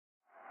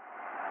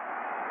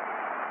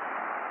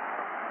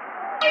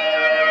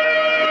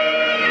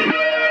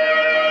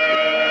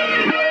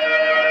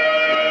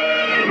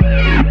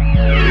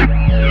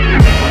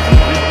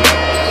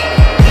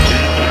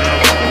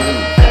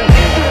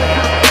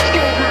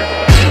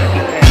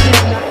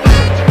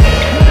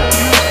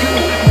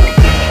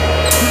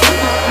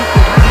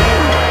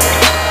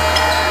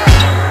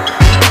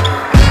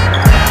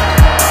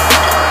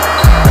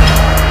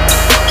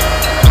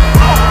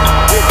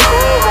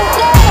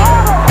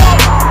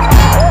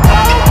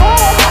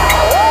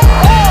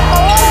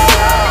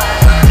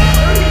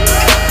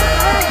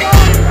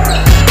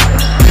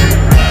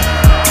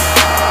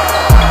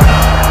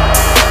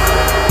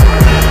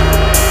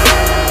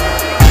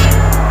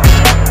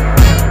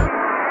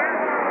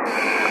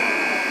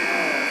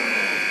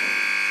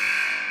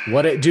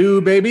What it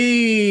do,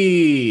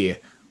 baby?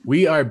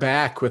 We are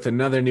back with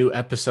another new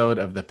episode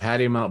of the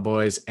Patty Melt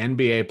Boys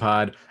NBA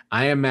pod.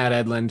 I am Matt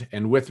Edlund,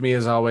 and with me,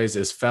 as always,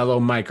 is fellow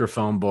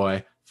microphone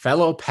boy,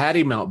 fellow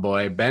Patty Melt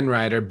boy, Ben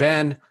Ryder.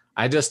 Ben,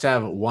 I just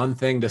have one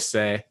thing to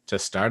say to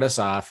start us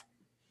off.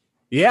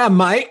 Yeah,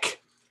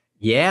 Mike.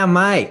 Yeah,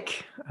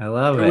 Mike. I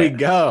love Here we it.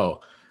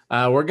 go.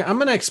 I'm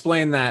going to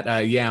explain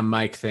that yeah,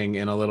 Mike thing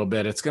in a little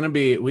bit. It's going to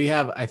be, we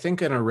have, I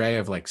think, an array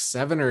of like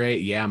 7 or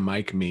 8 yeah,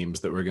 Mike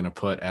memes that we're going to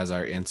put as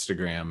our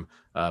Instagram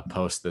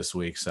post this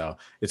week. So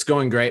it's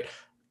going great.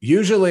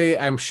 Usually,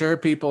 I'm sure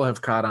people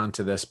have caught on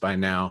to this by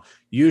now.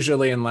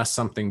 Usually, unless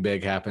something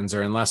big happens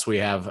or unless we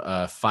have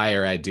a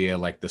fire idea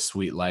like the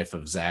sweet life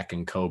of Zach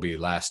and Kobe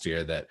last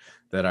year that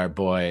our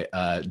boy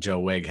Joe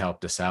Wig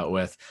helped us out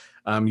with.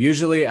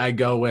 Usually, I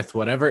go with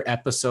whatever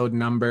episode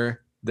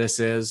number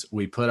this is.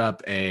 We put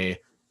up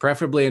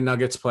preferably a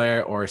Nuggets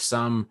player or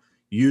some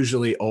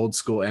usually old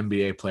school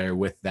NBA player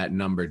with that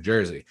number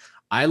jersey.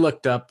 I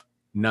looked up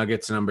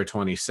Nuggets number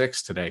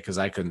 26 today because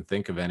I couldn't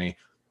think of any.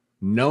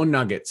 No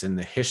Nuggets in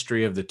the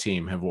history of the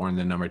team have worn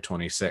the number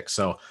 26.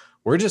 So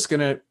we're just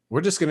gonna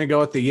go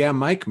with the yeah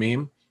Mike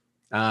meme.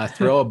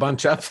 Throw a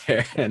bunch up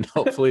there and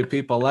hopefully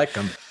people like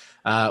them.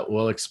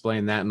 We'll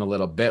explain that in a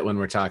little bit when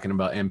we're talking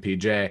about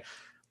MPJ.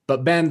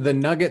 But Ben, the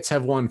Nuggets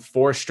have won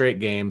 4 straight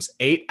games,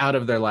 8 out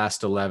of their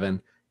last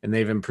 11, and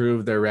they've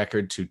improved their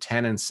record to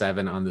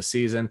 10-7 on the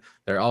season.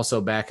 They're also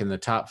back in the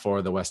top 4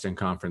 of the Western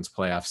Conference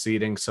playoff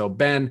seeding. So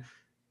Ben,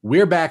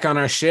 we're back on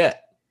our shit.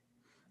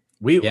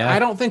 I Yeah,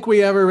 don't think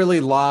we ever really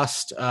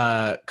lost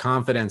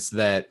confidence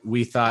that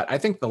we thought. I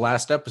think the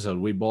last episode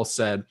we both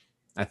said,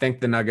 I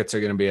think the Nuggets are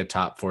going to be a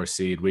top 4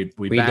 seed. We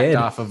we backed did.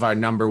 off of our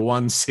number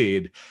 1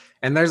 seed,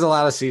 and there's a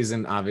lot of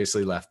season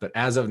obviously left. But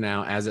as of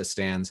now, as it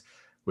stands,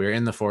 we're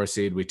in the 4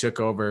 seed. We took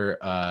over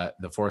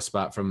the 4th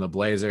spot from the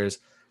Blazers.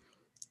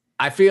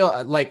 I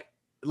feel like,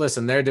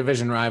 listen, they're a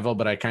division rival,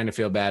 but I kind of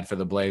feel bad for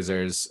the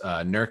Blazers.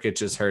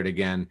 Nurkic is hurt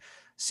again.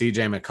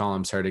 CJ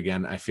McCollum's hurt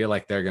again. I feel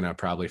like they're going to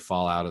probably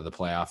fall out of the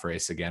playoff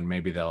race again.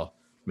 Maybe they'll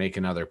make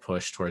another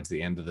push towards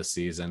the end of the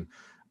season.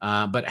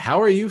 But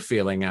how are you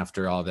feeling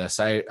after all this?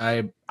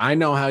 I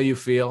know how you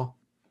feel.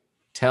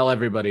 Tell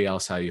everybody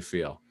else how you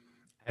feel.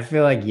 I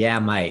feel like yeah,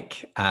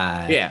 Mike.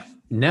 Yeah.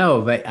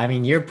 No, but I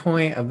mean your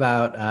point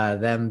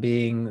about them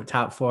being the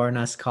top 4 and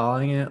us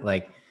calling it,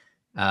 like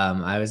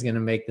I was gonna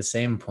make the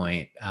same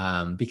point.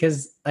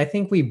 Because I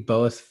think we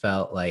both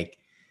felt like,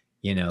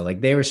 like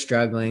they were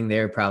struggling, they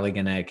were probably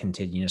gonna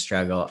continue to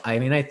struggle. I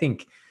mean, I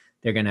think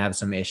they're gonna have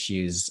some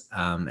issues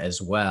as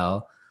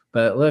well.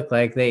 But look,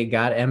 like they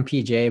got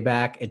MPJ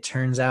back. It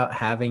turns out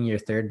having your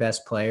third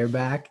best player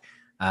back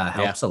Yeah.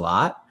 helps a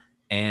lot.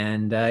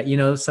 And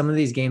some of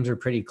these games were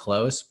pretty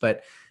close,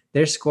 but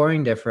their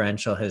scoring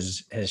differential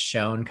has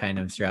shown kind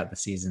of throughout the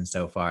season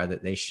so far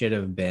that they should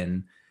have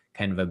been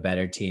kind of a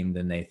better team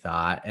than they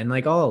thought. And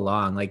like all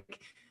along,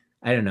 like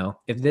I don't know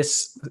if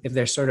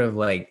their sort of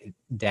like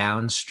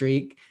down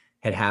streak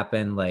had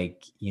happened,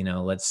 like,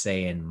 let's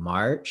say in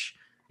March,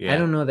 I Yeah.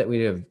 don't know that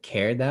we'd have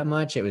cared that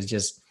much. It was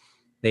just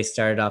they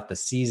started off the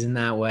season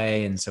that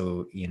way. And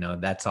so,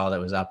 that's all that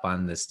was up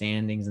on the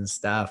standings and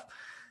stuff.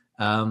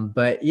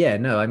 But yeah,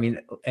 no, I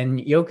mean, and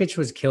Jokic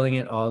was killing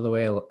it all the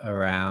way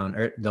around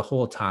or the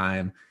whole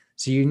time.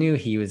 So you knew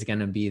he was going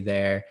to be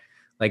there.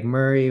 Like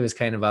Murray was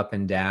kind of up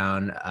and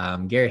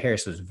down. Gary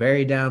Harris was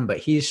very down, but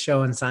he's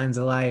showing signs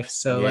of life.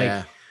 So like,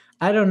 Yeah.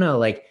 I don't know.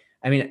 Like,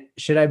 I mean,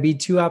 should I be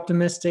too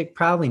optimistic?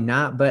 Probably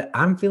not, but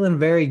I'm feeling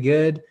very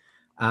good.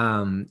 We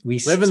Live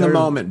in the sort of,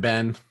 moment,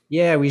 Ben.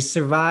 yeah, we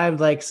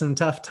survived like some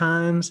tough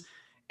times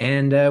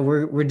and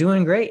we're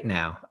doing great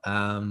now.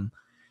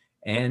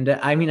 And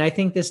I mean, I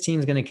think this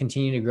team's going to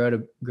continue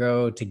to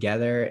grow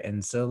together.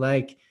 And so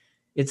like,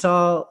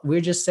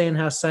 we're just saying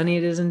how sunny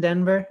it is in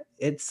Denver.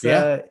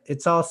 Yeah.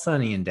 It's all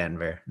sunny in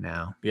Denver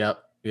now.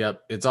 Yep.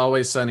 Yep. It's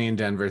always sunny in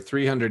Denver,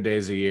 300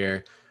 days a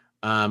year.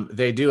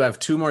 They do have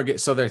 2 more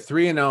games. So they're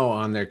 3-0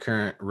 on their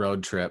current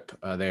road trip.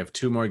 They have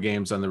 2 more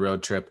games on the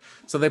road trip.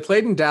 So they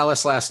played in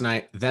Dallas last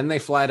night. Then they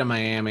fly to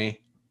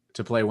Miami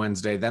to play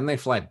Wednesday. Then they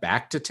fly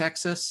back to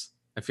Texas.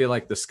 I feel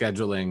like the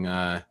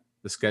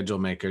schedule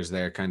makers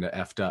there kind of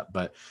effed up.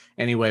 But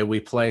anyway,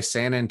 we play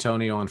San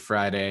Antonio on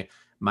Friday.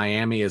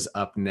 Miami is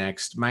up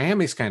next.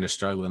 Miami's kind of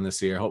struggling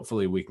this year.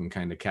 Hopefully we can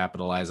kind of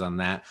capitalize on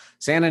that.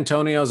 San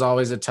Antonio is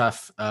always a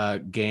tough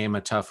game,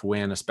 a tough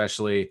win,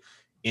 especially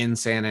in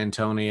San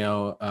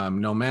Antonio.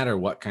 No matter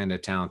what kind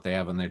of talent they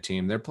have on their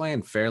team, they're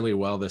playing fairly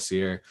well this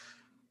year.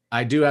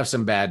 I do have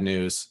some bad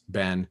news,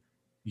 Ben.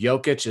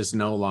 Jokic is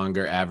no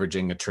longer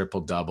averaging a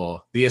triple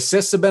double. The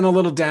assists have been a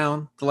little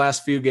down the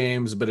last few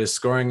games, but his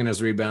scoring and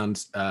his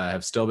rebounds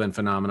have still been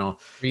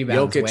phenomenal.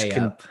 Rebounds Jokic way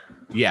can, up.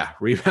 yeah,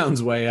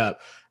 rebounds way up.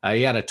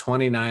 He had a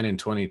 29 and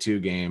 22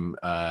 game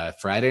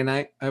Friday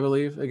night, I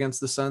believe, against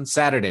the Suns.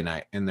 Saturday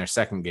night in their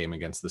second game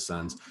against the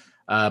Suns.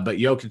 But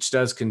Jokic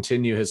does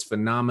continue his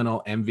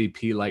phenomenal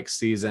MVP-like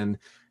season.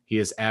 He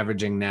is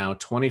averaging now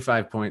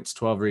 25 points,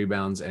 12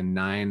 rebounds, and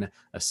 9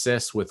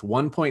 assists with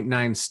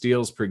 1.9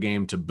 steals per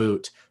game to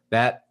boot.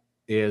 That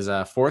is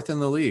fourth in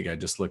the league. I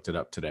just looked it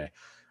up today.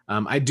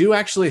 I do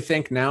actually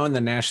think now in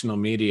the national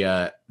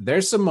media,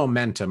 there's some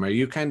momentum. Are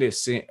you kind of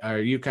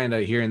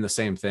hearing the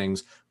same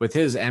things with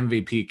his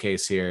MVP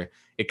case here?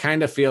 It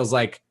kind of feels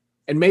like,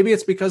 and maybe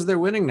it's because they're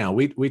winning now.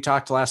 We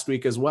talked last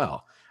week as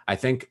well. I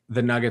think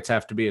the Nuggets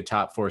have to be a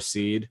top 4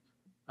 seed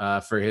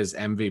for his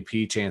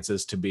MVP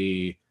chances to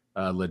be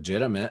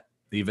legitimate,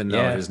 even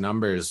though his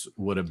numbers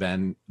would have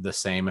been the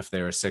same if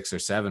they were 6 or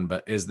 7.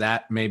 But is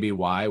that maybe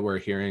why we're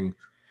hearing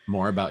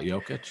more about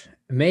Jokic?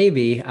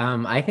 Maybe.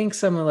 I think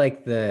some of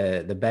like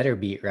the better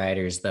beat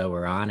writers though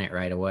were on it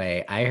right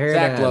away. I heard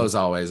Zach Lowe's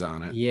always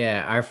on it.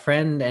 Yeah, our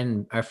friend,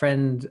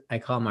 I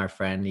call him our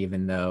friend,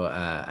 even though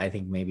I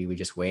think maybe we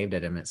just waved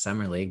at him at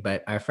Summer League.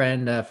 But our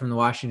friend from the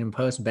Washington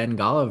Post, Ben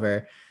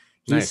Golliver,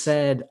 he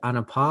said on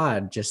a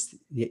pod just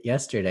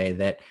yesterday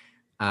that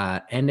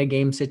end of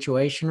game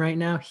situation right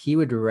now, he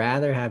would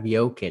rather have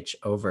Jokic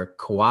over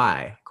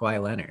Kawhi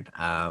Leonard.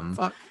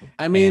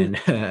 I mean,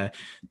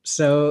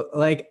 so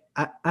like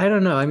I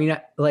don't know. I mean,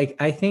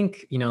 I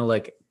think,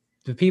 like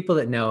the people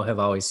that know have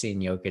always seen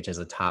Jokic as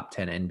a top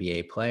 10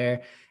 NBA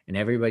player, and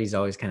everybody's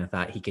always kind of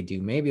thought he could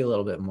do maybe a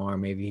little bit more,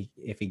 maybe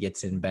if he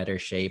gets in better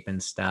shape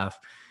and stuff.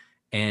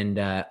 And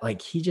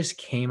like he just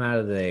came out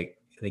of the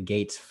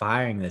gates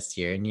firing this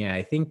year. And yeah,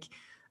 I think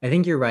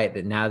you're right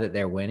that now that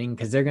they're winning,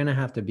 because they're going to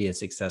have to be a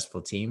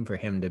successful team for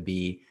him to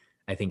be,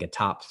 I think, a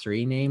top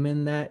 3 name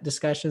in that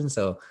discussion.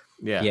 So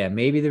yeah,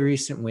 maybe the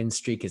recent win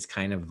streak has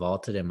kind of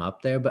vaulted him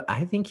up there, but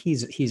I think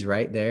he's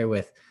right there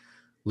with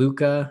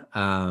Luka,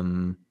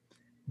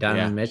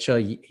 Donovan Mitchell.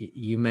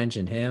 You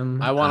mentioned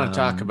him. I want to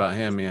talk about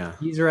him. Yeah,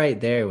 he's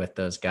right there with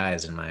those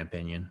guys, in my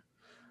opinion.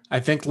 I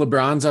think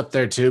LeBron's up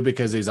there too,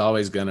 because he's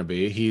always going to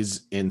be.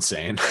 He's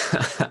insane.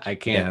 I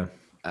can't,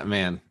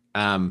 man.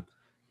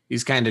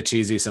 He's kind of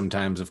cheesy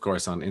sometimes, of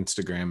course, on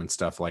Instagram and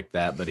stuff like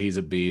that, but he's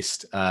a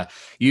beast. I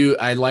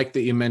like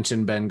that you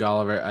mentioned Ben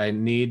Golliver. I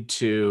need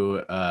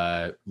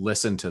to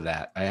listen to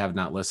that. I have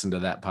not listened to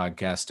that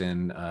podcast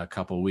in a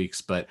couple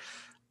weeks, but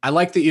I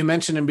like that you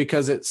mentioned him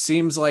because it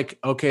seems like,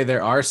 okay,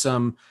 there are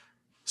some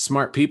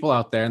smart people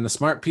out there, and the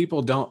smart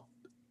people don't.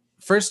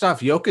 First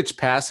off, Jokic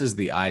passes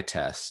the eye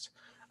test.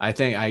 I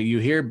think you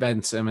hear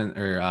Ben Simmons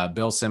or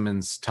Bill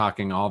Simmons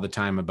talking all the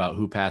time about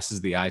who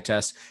passes the eye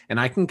test, and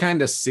I can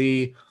kind of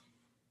see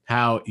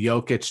how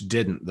Jokic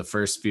didn't the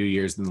first few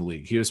years in the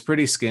league. He was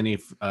pretty skinny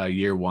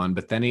year one,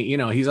 but then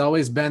he's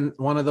always been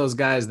one of those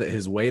guys that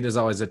his weight is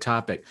always a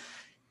topic.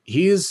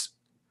 He's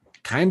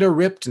kind of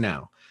ripped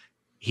now.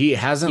 He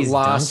hasn't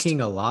lost.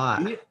 Dunking a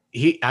lot.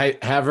 I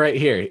have right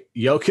here.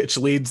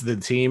 Jokic leads the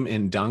team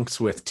in dunks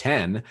with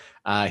 10.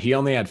 He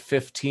only had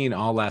 15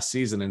 all last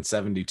season in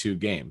 72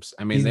 games.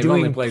 I mean, they've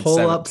only played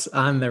pull-ups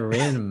on the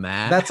rim,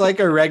 Matt. That's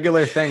like a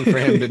regular thing for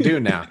him to do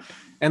now.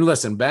 And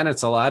listen, Ben,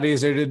 it's a lot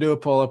easier to do a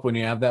pull-up when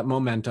you have that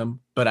momentum,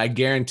 but I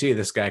guarantee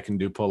this guy can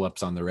do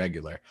pull-ups on the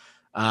regular.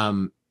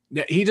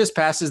 He just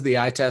passes the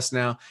eye test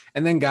now.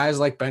 And then guys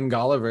like Ben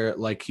Golliver,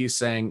 like he's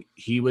saying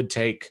he would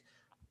take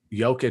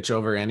Jokic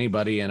over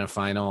anybody in a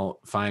final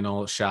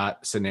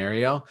shot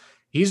scenario.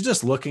 He's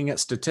just looking at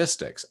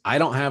statistics. I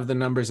don't have the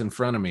numbers in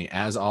front of me,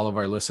 as all of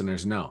our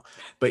listeners know,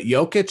 but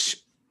Jokic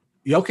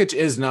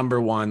is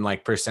number 1,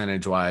 like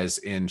percentage wise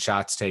in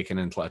shots taken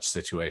in clutch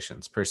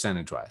situations,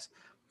 percentage wise.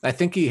 I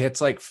think he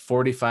hits like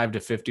 45 to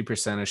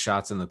 50% of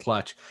shots in the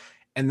clutch.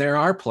 And there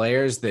are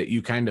players that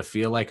you kind of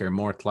feel like are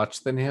more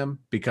clutch than him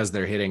because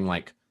they're hitting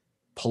like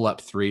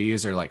pull-up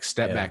threes or like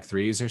step back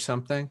threes or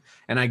something.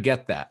 And I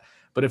get that.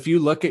 But if you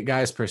look at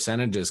guys'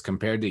 percentages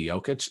compared to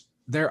Jokic,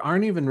 there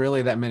aren't even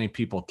really that many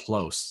people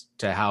close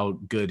to how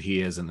good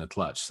he is in the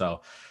clutch.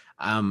 So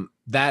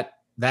that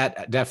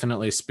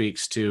definitely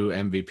speaks to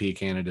MVP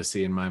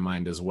candidacy in my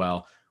mind as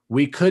well.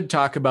 We could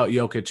talk about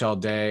Jokic all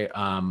day.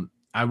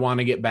 I want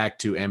to get back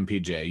to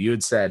MPJ. You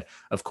had said,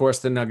 of course,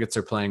 the Nuggets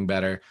are playing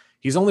better.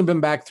 He's only been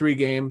back 3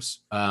 games,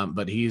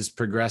 but he's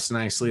progressed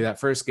nicely.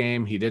 That first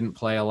game, he didn't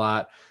play a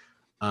lot.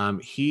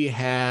 He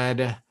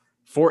had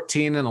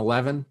 14 and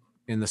 11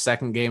 in the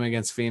second game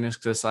against Phoenix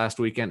this last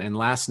weekend. And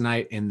last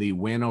night in the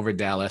win over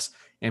Dallas,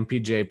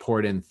 MPJ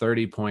poured in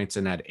 30 points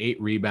and had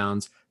 8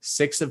 rebounds,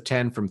 6 of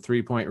 10 from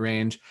 3-point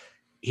range.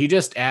 He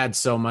just adds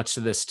so much to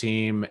this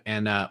team.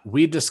 And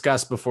we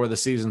discussed before the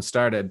season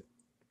started,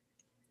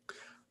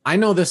 I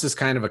know this is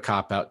kind of a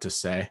cop-out to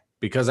say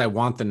because I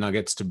want the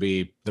Nuggets to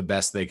be the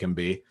best they can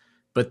be.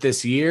 But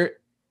this year,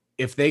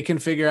 if they can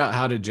figure out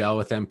how to gel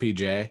with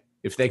MPJ,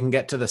 if they can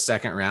get to the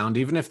second round,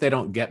 even if they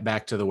don't get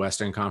back to the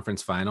Western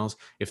Conference Finals,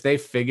 if they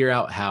figure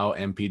out how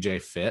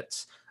MPJ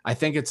fits, I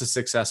think it's a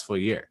successful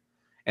year.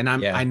 And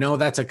I know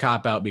that's a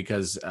cop-out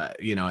because,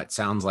 it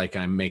sounds like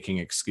I'm making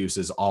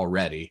excuses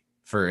already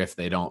for if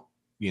they don't,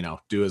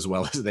 do as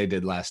well as they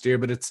did last year.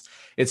 But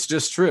it's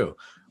just true.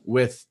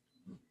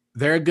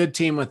 They're a good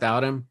team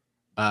without him,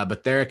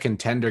 but they're a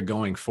contender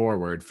going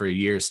forward for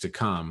years to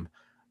come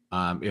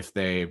if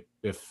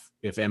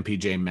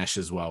MPJ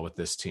meshes well with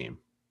this team.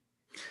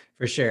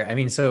 For sure. I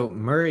mean, so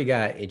Murray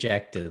got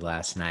ejected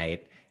last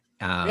night.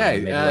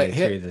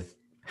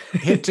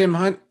 hit Tim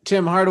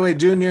Hardaway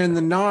Jr. in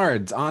the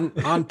nards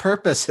on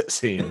purpose, it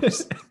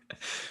seems.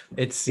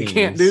 It You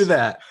can't do seems.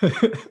 that.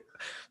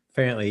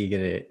 Apparently, you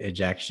get an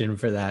ejection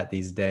for that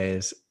these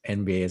days.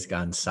 NBA has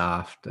gone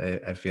soft.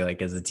 I feel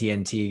like, as the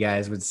TNT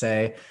guys would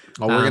say.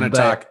 Well, we're going to But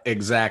talk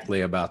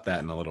exactly about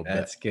that in a little bit.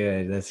 that's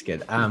good. That's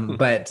good.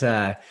 But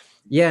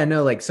yeah,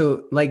 no, like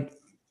so, like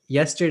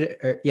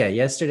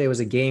yesterday was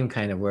a game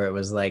kind of where it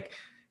was like,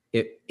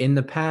 in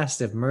the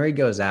past, if Murray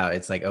goes out,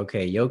 it's like,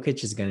 okay,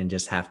 Jokic is going to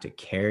just have to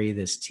carry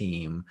this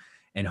team,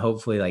 and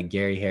hopefully, like,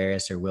 Gary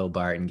Harris or Will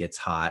Barton gets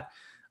hot.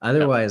 Yep.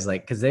 Otherwise,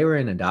 like, because they were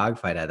in a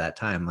dogfight at that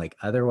time, like,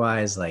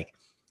 otherwise, like,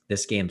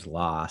 this game's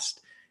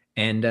lost.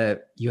 And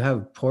you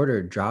have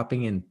Porter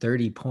dropping in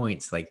 30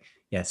 points, like,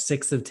 yeah,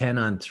 6 of 10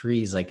 on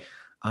threes, like,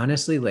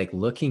 honestly, like,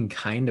 looking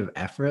kind of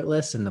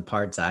effortless in the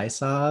parts I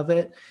saw of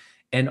it.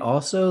 And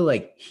also,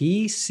 like,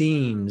 he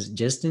seems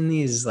just in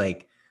these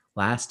like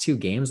last two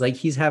games, like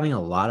he's having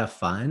a lot of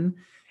fun,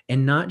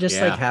 and not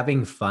just like Yeah.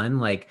 having fun,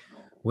 like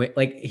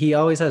like he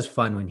always has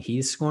fun when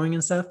he's scoring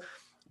and stuff.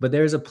 But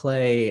there's a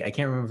play, I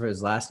can't remember if it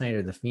was last night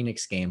or the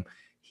Phoenix game.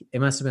 It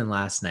must have been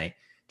last night.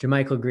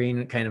 JaMychal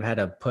Green kind of had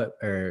a put,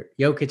 or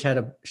Jokic had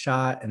a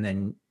shot, and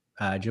then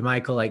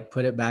JaMychal like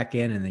put it back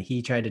in, and then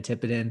he tried to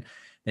tip it in.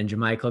 Then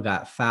JaMychal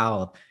got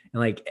fouled, and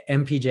like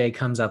MPJ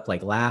comes up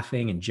like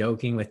laughing and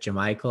joking with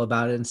JaMychal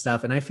about it and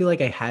stuff. And I feel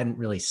like I hadn't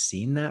really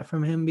seen that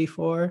from him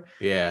before.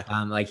 Yeah.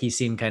 Like he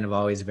seemed kind of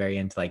always very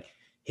into like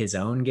his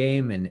own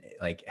game and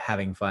like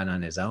having fun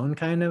on his own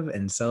kind of.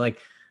 And so like,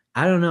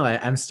 I don't know.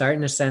 I'm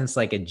starting to sense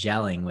like a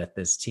gelling with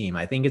this team.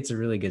 I think it's a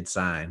really good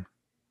sign.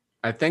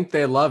 I think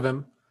they love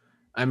him.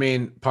 I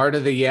mean, part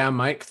of the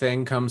Mike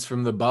thing comes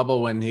from the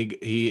bubble when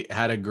he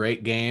had a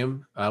great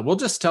game. We'll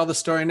just tell the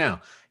story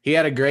now. He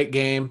had a great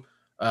game.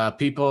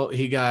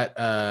 He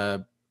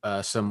got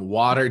some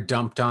water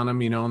dumped on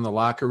him, in the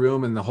locker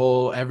room, and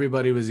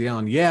everybody was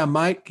yelling, "Yeah,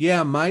 Mike,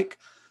 yeah, Mike."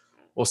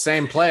 Well,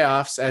 same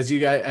playoffs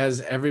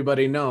as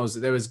everybody knows.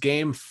 There was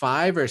game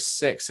 5 or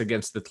 6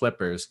 against the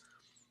Clippers.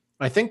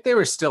 I think they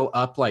were still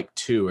up like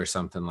 2 or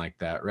something like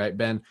that, right,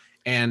 Ben?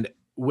 And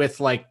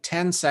with like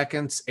 10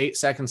 seconds, 8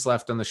 seconds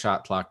left on the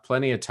shot clock,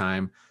 plenty of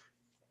time,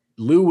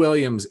 Lou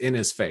Williams in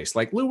his face.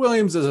 Like, Lou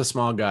Williams is a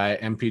small guy,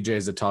 MPJ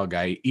is a tall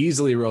guy. He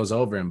easily rose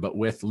over him, but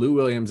with Lou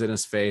Williams in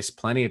his face,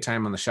 plenty of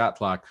time on the shot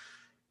clock,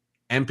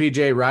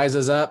 MPJ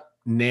rises up,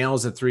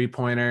 nails a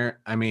three-pointer.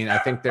 I mean, I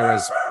think there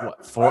was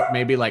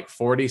maybe like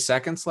 40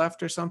 seconds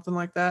left or something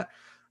like that.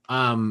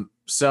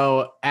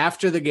 So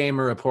after the game,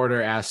 a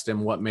reporter asked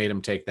him what made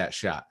him take that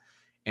shot.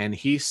 And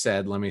he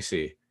said, let me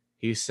see.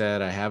 He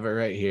said, I have it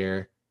right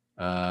here.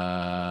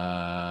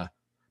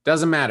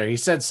 Doesn't matter. He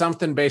said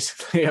something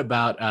basically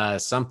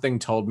about something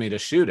told me to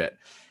shoot it.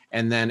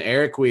 And then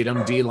Eric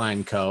Weedham,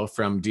 D-Line Co.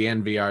 from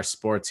DNVR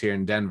Sports here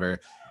in Denver,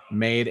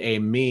 made a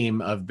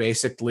meme of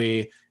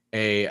basically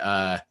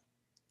a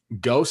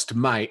ghost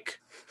Mike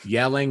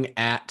yelling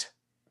at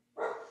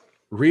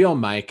real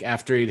Mike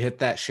after he'd hit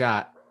that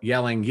shot,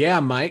 yelling, "Yeah,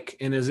 Mike,"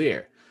 in his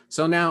ear.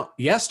 So now,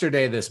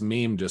 yesterday, this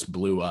meme just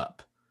blew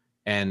up.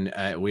 And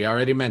we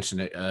already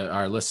mentioned it.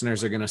 Our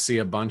listeners are going to see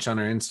a bunch on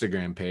our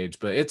Instagram page,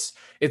 but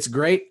it's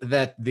great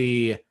that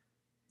the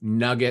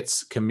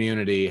Nuggets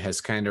community has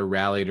kind of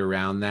rallied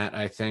around that,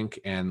 I think.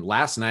 And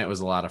last night was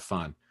a lot of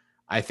fun.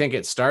 I think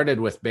it started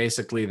with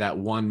basically that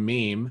one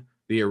meme,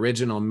 the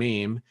original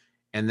meme,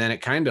 and then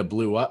it kind of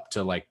blew up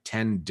to like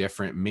 10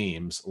 different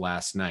memes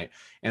last night.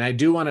 And I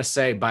do want to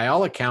say, by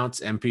all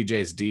accounts,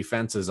 MPJ's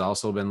defense has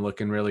also been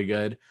looking really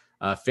good.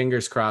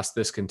 Fingers crossed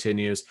this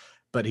continues,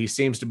 but he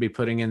seems to be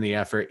putting in the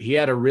effort. He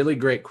had a really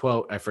great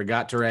quote. I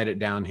forgot to write it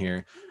down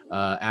here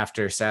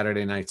after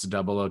Saturday night's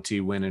double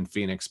OT win in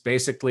Phoenix,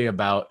 basically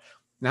about,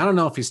 I don't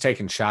know if he's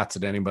taking shots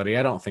at anybody.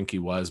 I don't think he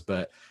was,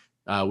 but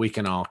we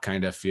can all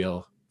kind of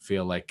feel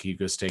like he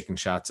was taking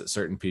shots at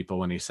certain people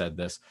when he said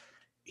this.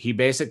 He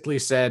basically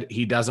said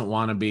he doesn't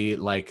want to be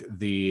like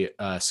the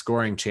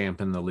scoring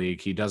champ in the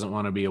league. He doesn't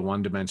want to be a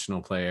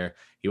one-dimensional player.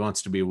 He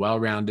wants to be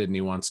well-rounded, and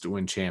he wants to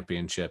win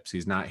championships.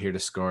 He's not here to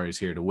score. He's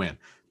here to win.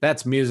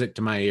 That's music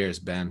to my ears,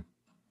 Ben.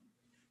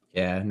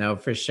 Yeah, no,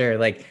 for sure.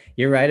 Like,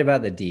 you're right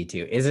about the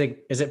D2.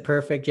 Is it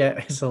perfect yet?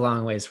 It's a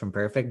long ways from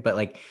perfect, but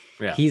like,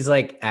 Yeah. he's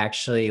like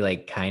actually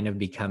like kind of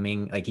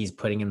becoming like, he's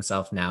putting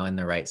himself now in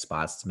the right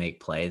spots to make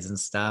plays and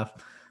stuff.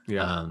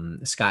 Yeah.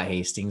 Scott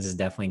Hastings is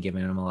definitely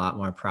giving him a lot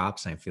more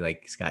props, and I feel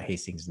like Scott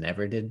Hastings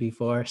never did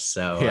before.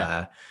 So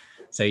Yeah.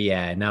 so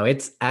yeah, no,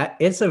 it's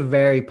a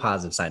very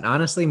positive sign.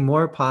 Honestly,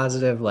 more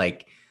positive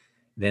like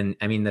than,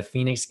 I mean, the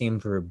Phoenix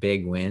games were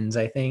big wins,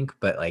 I think,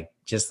 but like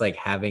just like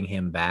having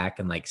him back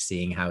and like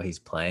seeing how he's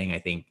playing, I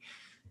think,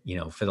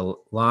 for the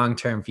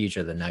long-term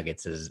future of the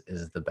Nuggets is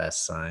the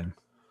best sign.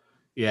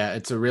 Yeah,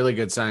 it's a really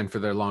good sign for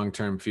their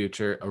long-term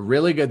future. A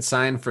really good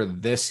sign for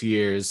this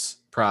year's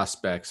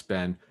prospects,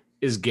 Ben,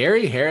 is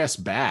Gary Harris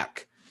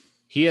back.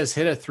 He has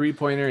hit a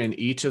 3-pointer in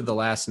each of the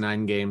last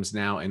 9 games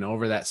now, and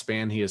over that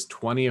span, he is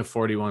 20 of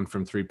 41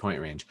 from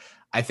 3-point range.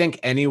 I think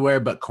anywhere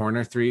but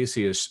corner threes,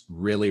 he is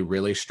really,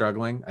 really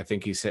struggling. I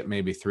think he's hit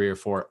maybe 3 or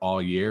 4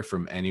 all year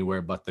from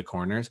anywhere but the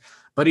corners,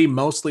 but he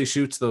mostly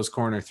shoots those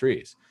corner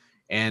threes.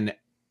 And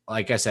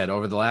like I said,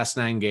 over the last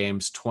 9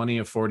 games, 20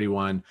 of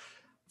 41.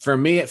 For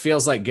me, it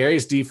feels like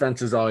Gary's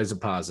defense is always a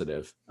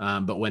positive.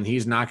 But when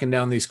he's knocking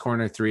down these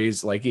corner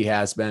threes like he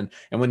has been,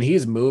 and when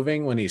he's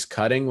moving, when he's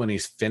cutting, when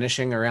he's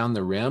finishing around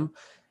the rim,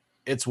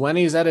 it's when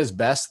he's at his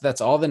best. That's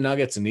all the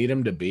Nuggets need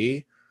him to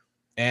be.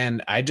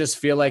 And I just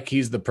feel like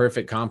he's the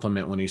perfect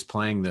complement when he's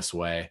playing this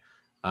way.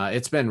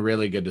 It's been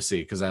really good to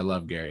see because I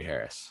love Gary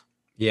Harris.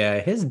 Yeah,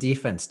 his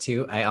defense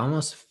too. I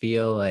almost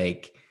feel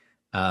like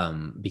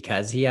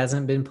because he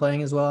hasn't been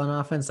playing as well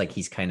on offense, like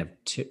he's kind of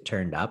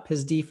turned up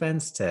his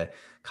defense to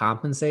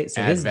compensate.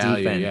 So his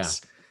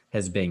defense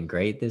has been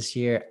great this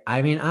year.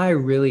 I mean, I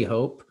really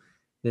hope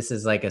this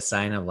is like a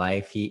sign of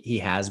life. He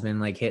has been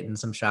like hitting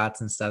some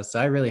shots and stuff. So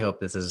I really hope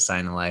this is a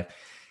sign of life.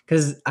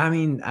 Because I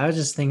mean, I was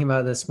just thinking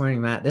about this morning,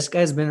 Matt. This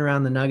guy's been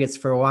around the Nuggets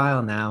for a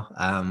while now.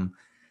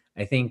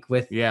 I think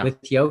with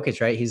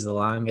Jokic, right? He's the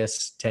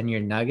longest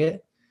tenured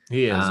Nugget.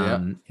 He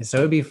is. So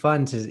it'd be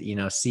fun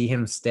to see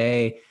him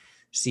stay,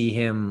 see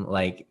him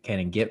like kind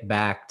of get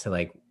back to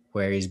like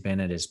where he's been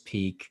at his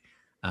peak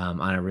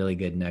on a really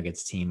good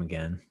Nuggets team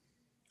again.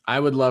 I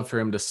would love for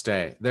him to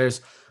stay.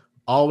 There's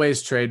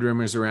always trade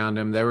rumors around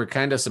him. There were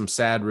kind of some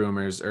sad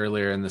rumors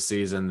earlier in the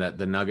season that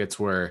the Nuggets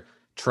were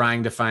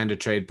trying to find a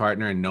trade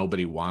partner and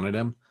nobody wanted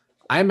him.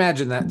 I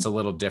imagine that's a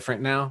little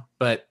different now,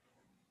 but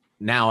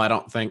now I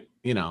don't think,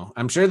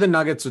 I'm sure the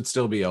Nuggets would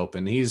still be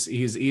open. He's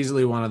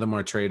easily one of the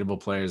more tradable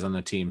players on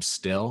the team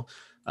still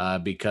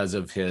because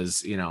of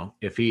his,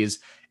 if he's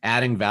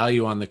adding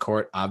value on the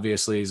court,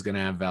 obviously he's going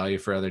to have value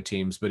for other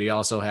teams, but he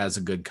also has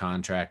a good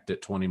contract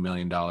at $20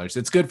 million.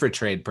 It's good for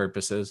trade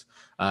purposes.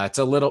 It's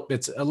a little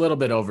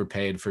bit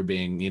overpaid for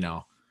being,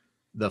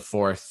 the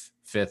 4th,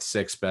 5th,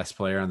 6th best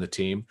player on the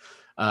team.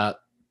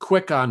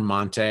 Quick on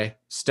Monte,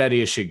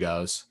 steady as she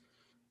goes.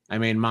 I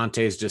mean,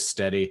 Monte's just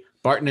steady.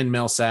 Barton and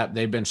Millsap,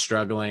 they've been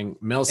struggling.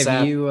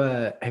 Millsap.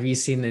 Have you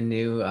seen the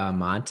new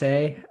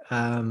Monte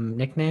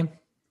nickname?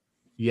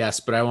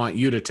 Yes, but I want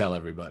you to tell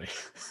everybody.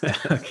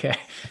 Okay.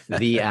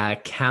 The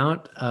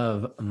count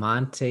of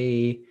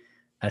Monte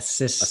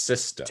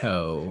assist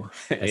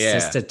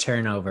to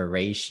turnover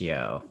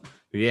ratio.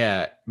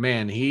 Yeah,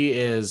 man, he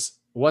is.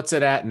 What's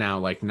it at now?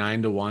 Like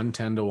 9-1,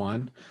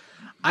 10-1.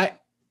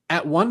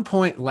 At one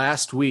point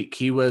last week,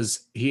 he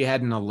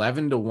had an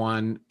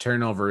 11-1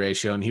 turnover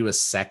ratio, and he was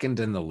 2nd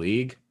in the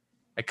league.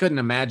 I couldn't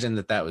imagine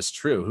that was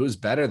true. Who's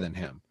better than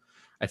him?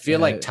 I feel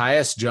like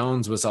Tyus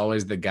Jones was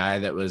always the guy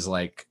that was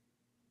like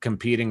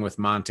competing with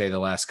Monte the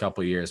last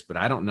couple of years, but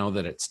I don't know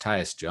that it's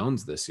Tyus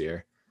Jones this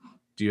year.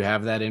 Do you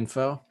have that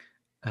info?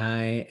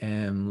 I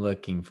am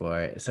looking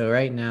for it. So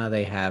right now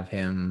they have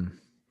him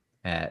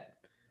at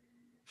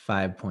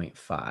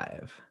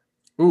 5.5.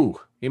 Ooh,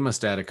 he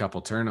must add a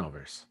couple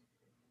turnovers.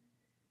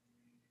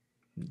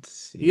 Let's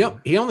see.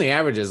 He only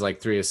averages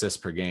like 3 assists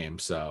per game,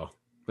 so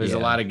there's a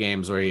lot of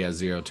games where he has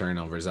 0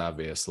 turnovers,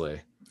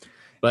 obviously.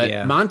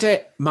 But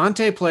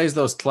Monte plays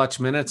those clutch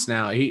minutes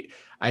now.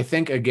 I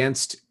think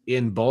against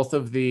in both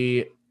of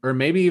or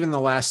maybe even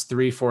the last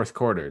 3 fourth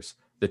quarters,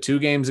 the 2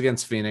 games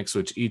against Phoenix,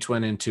 which each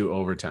went into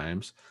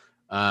overtimes,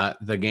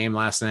 the game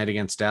last night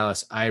against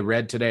Dallas. I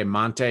read today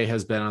Monte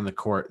has been on the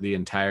court the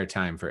entire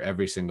time for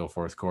every single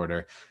fourth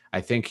quarter.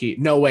 I think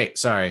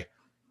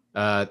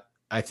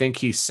I think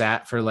he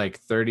sat for like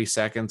 30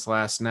 seconds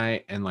last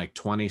night and like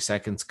 20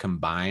 seconds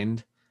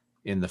combined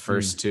in the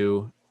first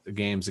 2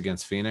 games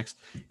against Phoenix.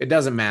 It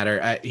doesn't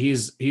matter.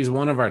 He's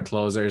one of our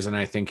closers, and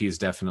I think he's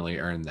definitely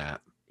earned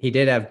that. He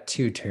did have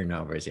 2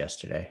 turnovers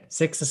yesterday.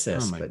 6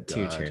 assists, but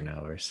 2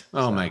 turnovers.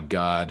 Oh my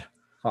God.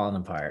 Falling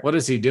apart. What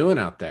is he doing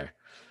out there?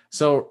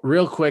 So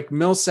real quick,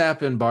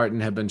 Millsap and Barton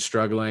have been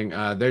struggling.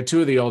 They're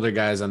 2 of the older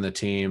guys on the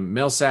team.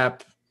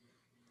 Millsap,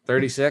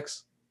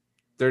 36,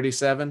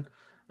 37.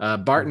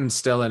 Barton's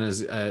still in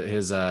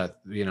his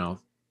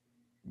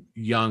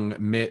young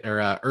mid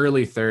or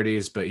early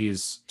 30s, but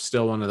he's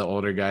still one of the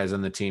older guys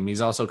on the team.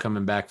 He's also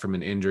coming back from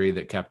an injury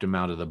that kept him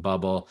out of the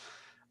bubble.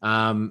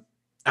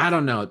 I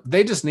don't know.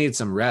 They just need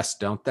some rest,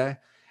 don't they?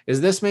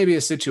 Is this maybe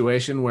a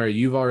situation where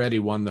you've already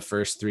won the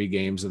first 3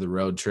 games of the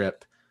road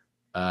trip?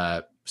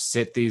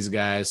 Sit these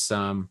guys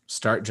some,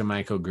 start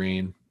JaMychal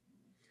Green.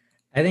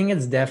 I think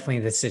it's definitely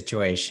the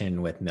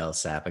situation with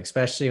Millsap,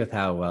 especially with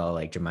how well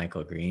like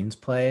JaMychal Green's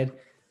played.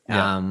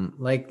 Yeah.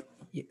 Like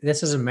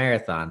this is a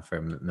marathon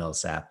for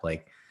Millsap.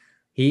 Like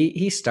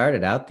he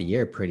started out the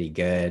year pretty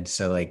good.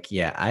 So like,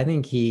 yeah, I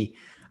think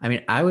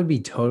I would be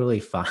totally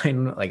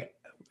fine like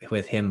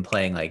with him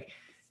playing like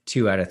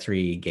 2 out of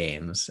 3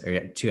 games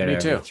or 2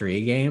 out of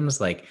 3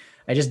 games. Like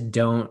I just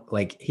don't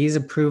like, he's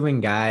a proven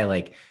guy.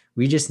 Like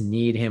we just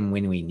need him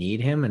when we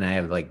need him. And I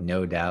have like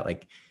no doubt,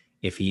 like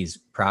if he's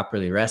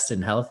properly rested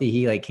and healthy,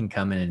 he like can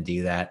come in and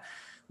do that.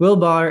 Will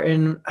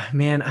Barton,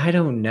 man, I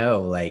don't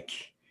know. Like,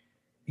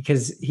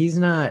 because he's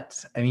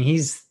not, I mean,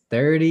 he's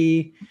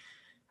 30.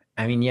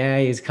 I mean, yeah,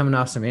 he's coming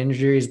off some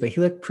injuries, but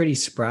he looked pretty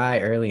spry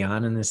early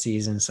on in the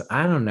season. So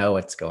I don't know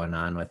what's going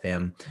on with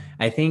him.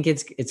 I think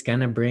it's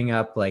gonna bring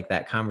up like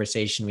that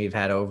conversation we've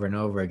had over and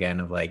over again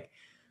of like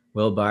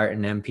Will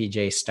Barton,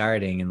 MPJ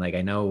starting, and like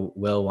I know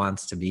Will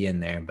wants to be in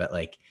there, but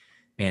like,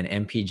 man,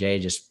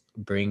 MPJ just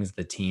brings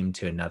the team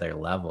to another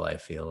level, I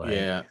feel like.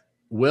 Yeah.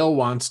 Will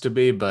wants to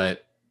be,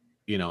 but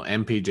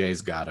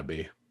MPJ's got to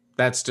be.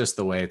 That's just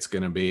the way it's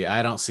going to be.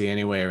 I don't see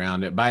any way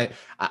around it.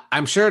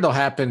 I'm sure it'll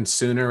happen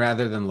sooner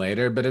rather than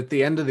later, but at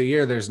the end of the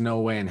year, there's no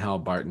way in hell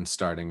Barton's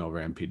starting over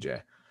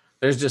MPJ.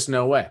 There's just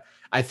no way.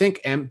 I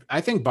think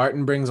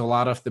Barton brings a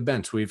lot off the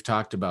bench. We've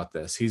talked about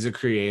this. He's a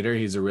creator.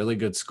 He's a really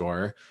good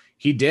scorer.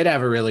 He did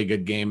have a really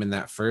good game in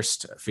that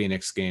first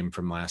Phoenix game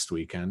from last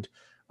weekend.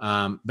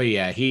 But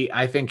yeah,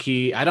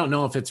 I don't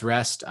know if it's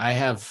rest. I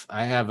have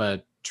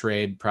a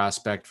trade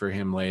prospect for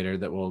him later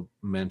that we'll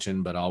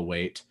mention, but I'll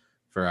wait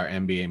for our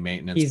NBA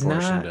maintenance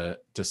portion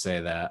to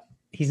say that.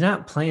 He's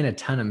not playing a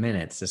ton of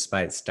minutes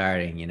despite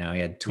starting. He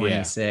had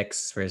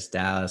 26 versus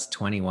Dallas,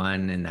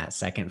 21 in that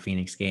second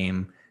Phoenix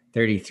game,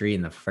 33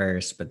 in the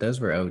first, but those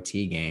were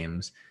OT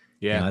games.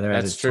 Yeah,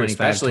 that's true,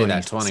 especially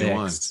that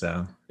 21.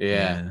 So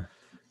yeah.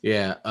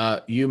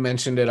 You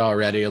mentioned it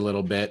already a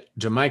little bit.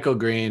 JaMychal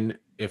Green,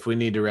 if we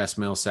need to rest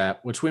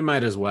Millsap, which we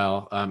might as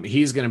well,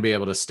 he's going to be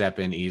able to step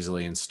in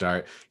easily and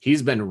start.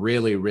 He's been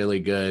really, really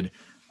good.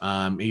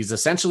 He's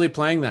essentially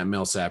playing that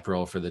Millsap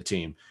role for the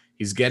team.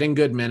 He's getting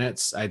good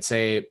minutes. I'd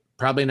say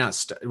probably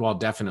not,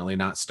 definitely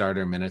not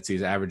starter minutes.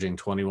 He's averaging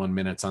 21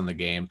 minutes on the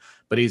game,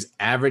 but he's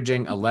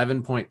averaging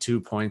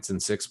 11.2 points and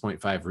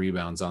 6.5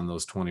 rebounds on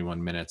those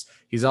 21 minutes.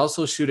 He's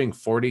also shooting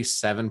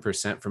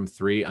 47% from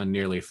three on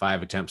nearly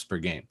 5 attempts per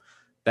game.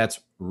 That's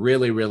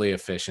really, really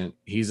efficient.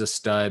 He's a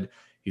stud.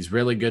 He's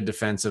really good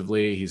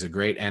defensively. He's a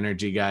great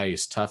energy guy.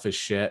 He's tough as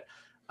shit.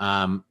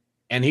 And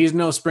he's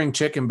no spring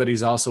chicken, but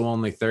he's also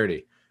only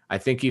 30. I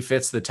think he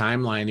fits the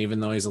timeline, even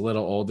though he's a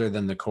little older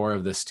than the core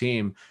of this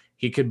team.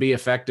 He could be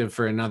effective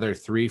for another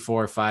 3,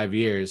 4, 5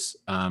 years.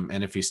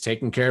 And if he's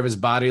taking care of his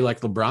body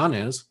like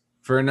LeBron is,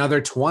 for another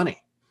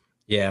 20.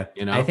 Yeah.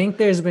 I think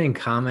there's been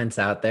comments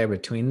out there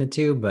between the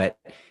two, but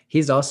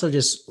he's also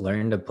just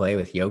learned to play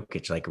with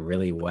Jokic like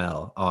really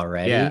well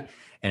already. Yeah.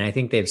 And I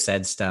think they've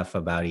said stuff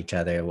about each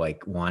other,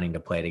 like wanting to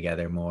play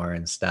together more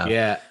and stuff.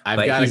 Yeah.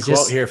 I've got a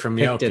quote here from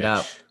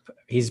Jokic.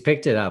 He's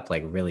picked it up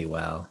like really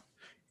well.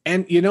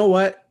 And you know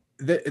what?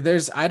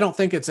 I don't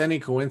think it's any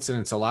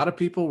coincidence. A lot of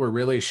people were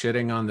really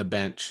shitting on the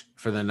bench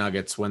for the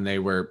Nuggets when they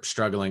were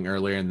struggling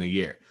earlier in the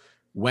year.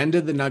 When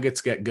did the Nuggets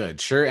get good?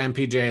 Sure,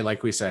 MPJ,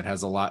 like we said,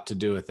 has a lot to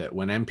do with it.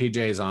 When MPJ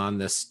is on,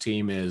 this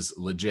team is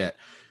legit.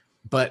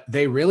 But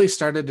they really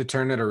started to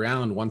turn it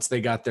around once they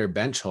got their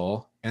bench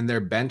whole, and their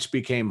bench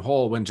became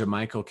whole when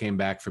JaMychal came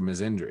back from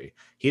his injury.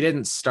 He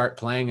didn't start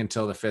playing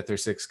until the 5th or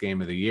 6th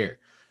game of the year.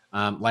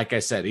 Like I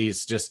said,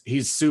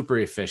 he's super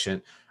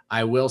efficient.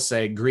 I will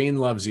say Green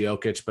loves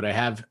Jokic, but I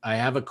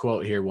have a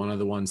quote here, one of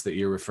the ones that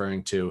you're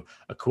referring to,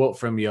 a quote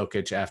from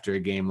Jokic after a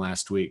game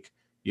last week.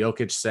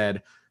 Jokic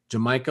said,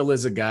 "JaMychal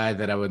is a guy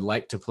that I would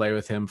like to play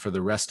with him for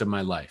the rest of my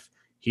life.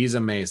 He's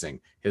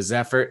amazing. His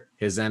effort,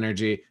 his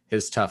energy,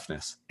 his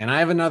toughness." And I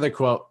have another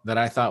quote that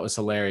I thought was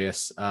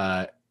hilarious.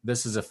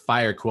 This is a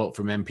fire quote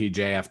from MPJ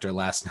after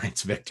last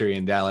night's victory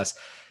in Dallas.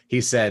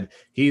 He said,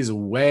 "He's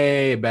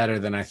way better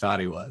than I thought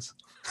he was."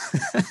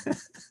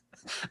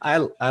 I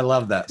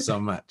love that so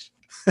much.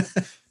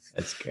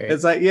 That's great.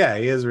 It's like, yeah,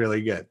 he is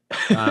really good.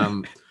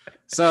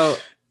 So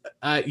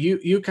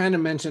you kind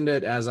of mentioned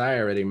it, as I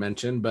already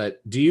mentioned,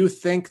 but do you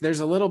think there's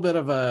a little bit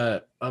of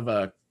a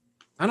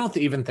I don't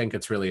even think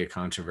it's really a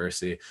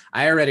controversy.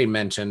 I already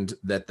mentioned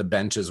that the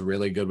bench is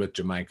really good with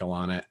JaMychal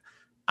on it.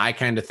 I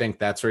kind of think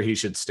that's where he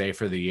should stay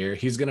for the year.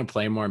 He's going to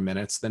play more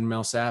minutes than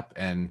Millsap,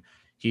 and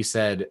he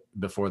said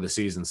before the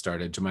season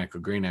started,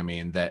 JaMychal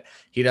Green, that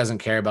he doesn't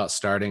care about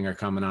starting or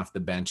coming off the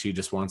bench. He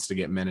just wants to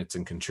get minutes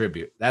and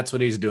contribute. That's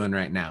what he's doing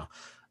right now.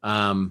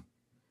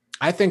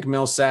 I think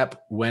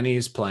Millsap, when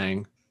he's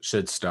playing,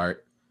 should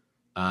start.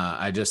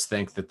 I just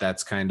think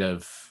that's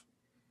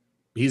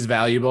he's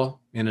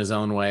valuable in his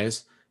own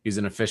ways. He's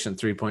an efficient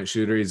 3-point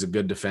shooter. He's a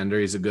good defender.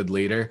 He's a good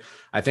leader.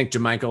 I think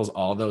JaMychal's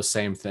all those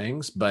same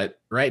things, but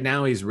right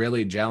now he's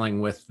really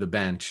gelling with the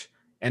bench.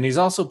 And he's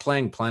also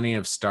playing plenty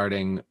of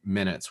starting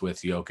minutes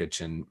with Jokic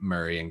and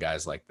Murray and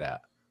guys like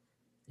that.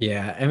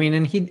 Yeah, I mean,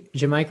 and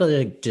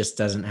JaMychal just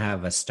doesn't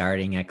have a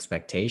starting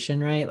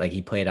expectation, right? Like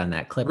he played on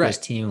that Clippers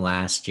team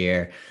last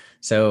year.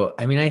 So,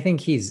 I mean, I think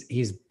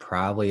he's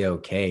probably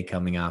okay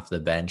coming off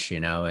the bench,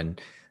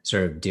 and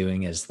sort of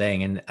doing his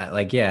thing. And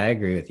yeah, I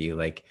agree with you.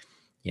 Like,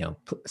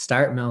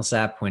 start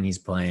Millsap when he's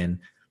playing,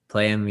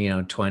 play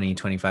him, 20,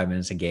 25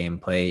 minutes a game,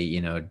 play,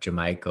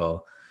 JaMychal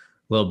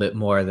a little bit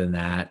more than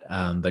that,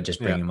 but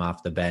just bring him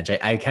off the bench.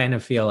 I kind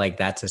of feel like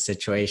that's a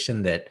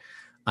situation that,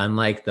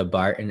 unlike the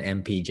Barton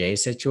MPJ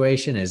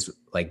situation, is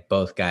like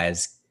both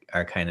guys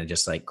are kind of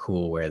just like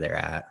cool where they're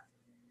at.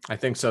 I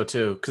think so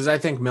too, because I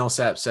think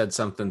Millsap said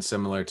something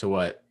similar to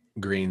what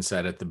Green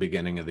said at the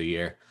beginning of the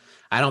year.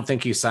 I don't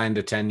think he signed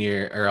a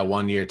 10-year or a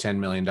 1-year, $10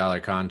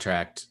 million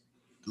contract,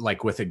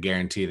 like with a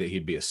guarantee that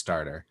he'd be a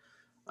starter.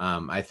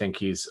 I think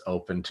he's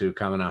open to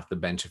coming off the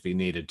bench if he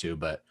needed to,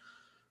 but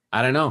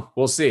I don't know.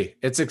 We'll see.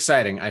 It's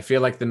exciting. I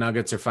feel like the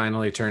Nuggets are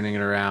finally turning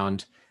it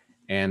around,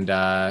 and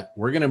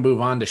we're going to move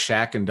on to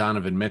Shaq and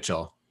Donovan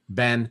Mitchell.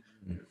 Ben,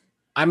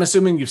 I'm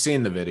assuming you've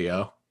seen the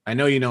video. I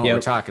know you know what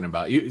we're talking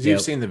about.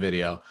 You've seen the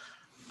video.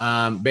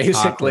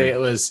 Basically, it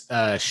was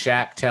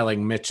Shaq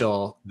telling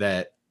Mitchell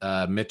that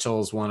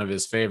Mitchell's one of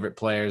his favorite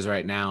players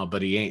right now,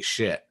 but he ain't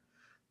shit,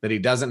 that he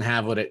doesn't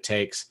have what it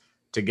takes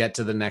to get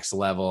to the next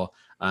level.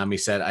 He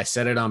said, I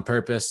said it on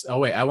purpose. Oh,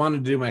 wait, I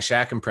wanted to do my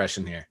Shaq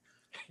impression here.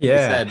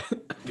 Yeah.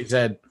 He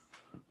said,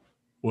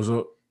 what's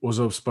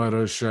up,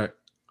 Spider? Shaq.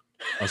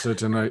 I said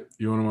tonight,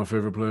 you're one of my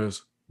favorite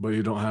players, but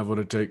you don't have what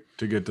it takes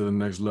to get to the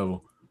next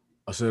level.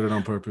 I said it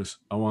on purpose.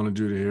 I wanted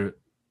you to hear it.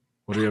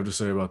 What do you have to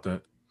say about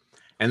that?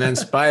 And then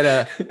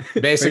Spider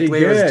basically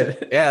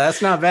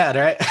that's not bad,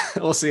 right?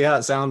 We'll see how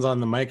it sounds on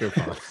the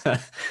microphone.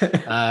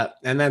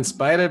 And then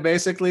Spider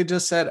basically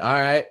just said, all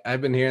right, I've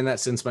been hearing that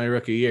since my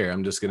rookie year.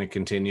 I'm just going to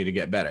continue to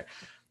get better.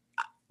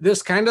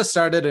 This kind of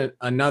started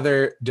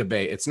another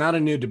debate. It's not a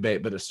new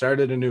debate, but it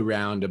started a new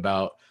round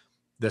about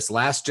this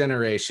last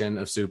generation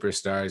of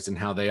superstars and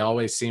how they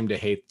always seem to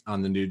hate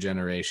on the new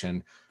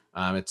generation.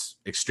 It's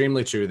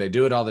extremely true. They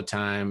do it all the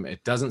time.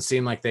 It doesn't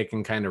seem like they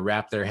can kind of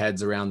wrap their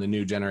heads around the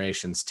new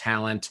generation's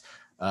talent,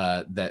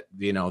 that,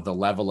 you know, the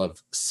level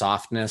of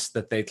softness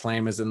that they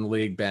claim is in the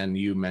league. Ben,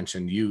 you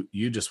mentioned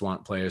you just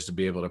want players to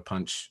be able to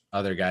punch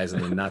other guys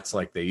in the nuts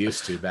like they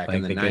used to back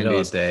in the 90s. Good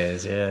old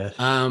days,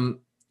 yeah.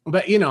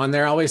 But, you know, and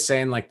they're always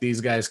saying like these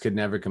guys could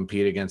never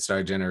compete against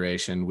our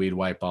generation. We'd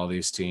wipe all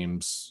these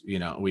teams, you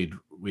know,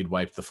 we'd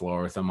wipe the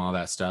floor with them, all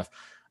that stuff.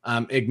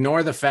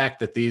 Ignore the fact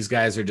that these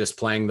guys are just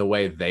playing the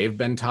way they've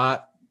been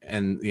taught,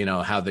 and, you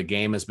know, how the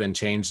game has been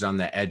changed on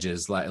the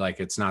edges. Like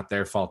it's not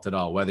their fault at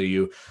all. Whether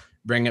you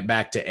bring it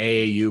back to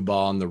AAU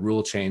ball and the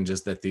rule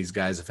changes that these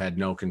guys have had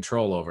no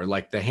control over,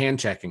 like the hand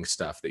checking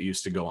stuff that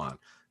used to go on.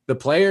 The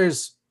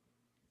players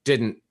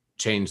didn't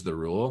change the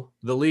rule.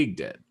 The league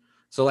did.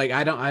 So like,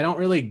 I don't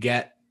really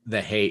get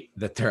the hate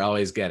that they're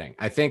always getting.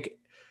 I think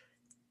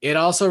it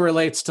also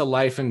relates to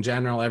life in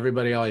general.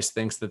 Everybody always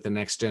thinks that the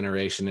next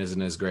generation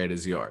isn't as great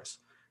as yours.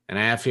 And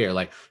I have here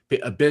like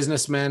a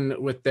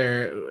businessman with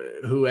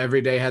who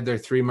every day had their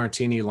 3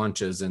 martini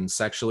lunches and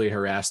sexually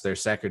harassed their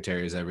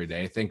secretaries every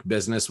day. I think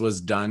business was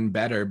done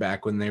better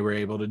back when they were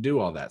able to do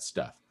all that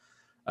stuff.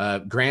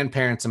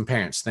 Grandparents and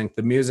parents think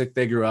the music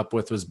they grew up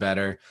with was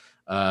better.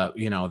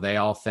 You know, they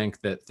all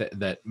think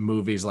that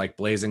movies like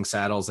Blazing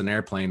Saddles and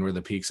Airplane were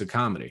the peaks of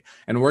comedy.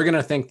 And we're going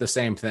to think the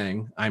same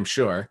thing, I'm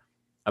sure,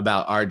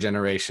 about our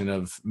generation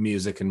of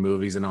music and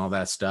movies and all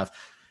that stuff.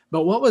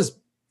 But what was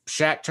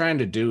Shaq trying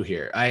to do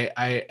here?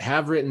 I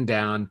have written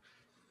down,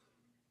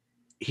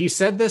 he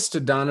said this to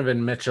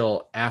Donovan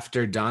Mitchell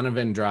after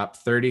Donovan dropped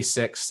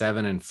 36,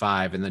 7, and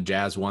 5, and the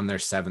Jazz won their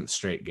 7th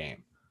straight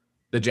game.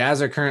 The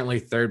Jazz are currently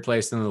 3rd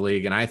place in the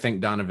league, and I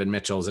think Donovan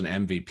Mitchell's an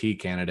MVP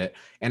candidate.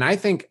 And I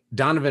think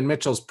Donovan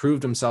Mitchell's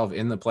proved himself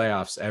in the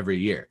playoffs every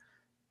year.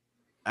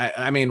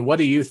 I mean, what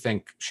do you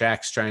think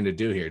Shaq's trying to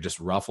do here? Just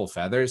ruffle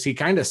feathers? He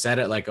kind of said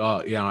it like,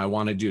 oh, you know, I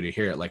wanted you to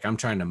hear it. Like, I'm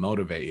trying to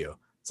motivate you.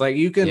 It's like,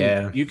 you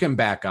can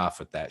back off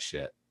with that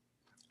shit.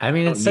 I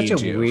mean, it's such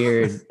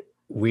a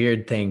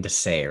weird thing to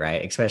say,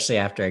 right? Especially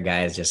after a guy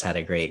has just had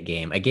a great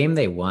game, a game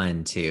they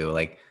won too,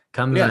 like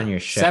coming on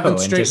your show. 7th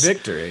straight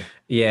victory.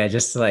 Yeah,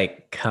 just to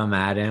like come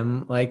at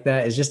him like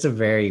that is just a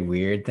very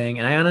weird thing.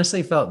 And I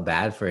honestly felt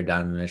bad for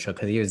Donovan Mitchell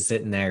because he was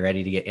sitting there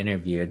ready to get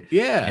interviewed.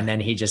 Yeah. And then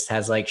he just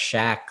has like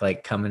Shaq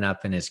like coming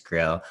up in his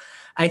grill.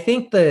 I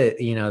think the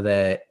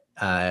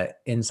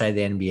inside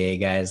the NBA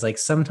guys, like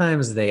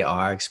sometimes they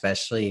are,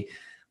 especially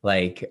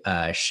like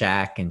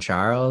Shaq and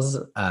Charles,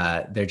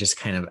 they're just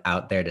kind of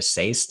out there to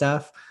say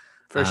stuff.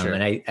 For sure.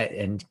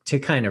 And to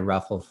kind of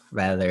ruffle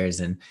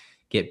feathers and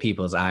get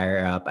people's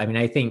ire up. I mean,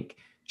 I think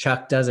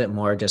Chuck does it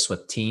more just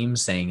with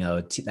teams saying,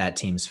 oh, that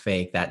team's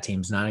fake, that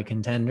team's not a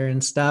contender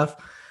and stuff.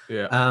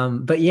 Yeah.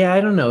 But yeah,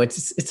 I don't know.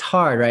 It's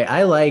hard, right?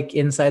 I like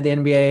Inside the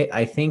NBA.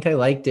 I think I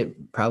liked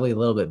it probably a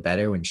little bit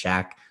better when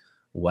Shaq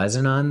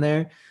wasn't on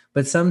there.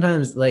 But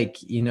sometimes,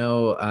 like, you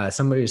know,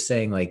 somebody was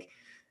saying like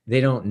they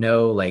don't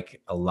know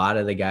like a lot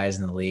of the guys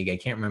in the league. I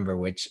can't remember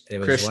which. It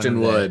was Christian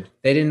Wood.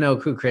 They didn't know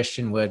who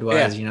Christian Wood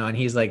was, you know, and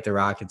he's like the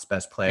Rockets'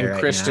 best player. And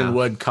Christian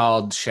Wood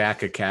called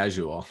Shaq a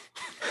casual.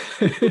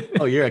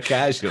 Oh, you're a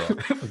casual.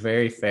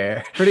 Very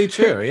fair. Pretty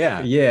true.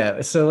 Yeah.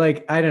 Yeah. So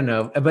like, I don't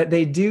know, but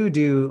they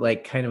do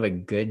like kind of a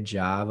good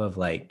job of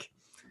like,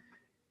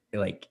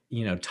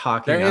 you know,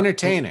 talking. They're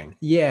entertaining.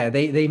 Yeah.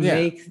 They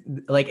make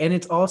like, and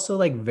it's also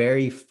like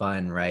very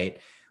fun, right?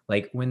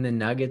 Like when the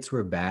Nuggets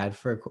were bad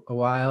for a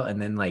while and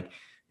then like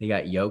they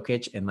got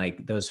Jokic and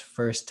like those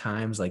first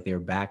times, like they were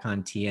back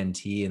on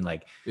TNT and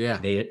like,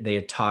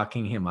 they're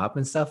talking him up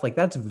and stuff like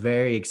that's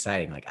very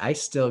exciting. Like I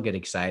still get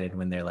excited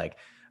when they're like,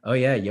 oh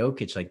yeah,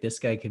 Jokic, like this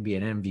guy could be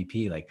an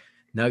MVP, like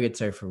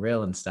Nuggets are for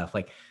real and stuff.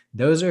 Like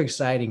those are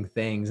exciting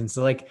things. And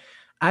so like,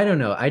 I don't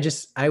know.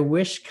 I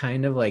wish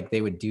kind of like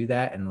they would do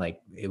that and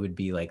like it would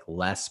be like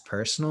less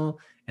personal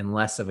and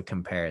less of a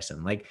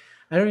comparison. Like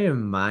I don't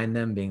even mind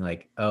them being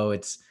like, oh,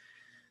 it's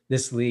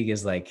this league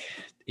is like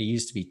it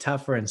used to be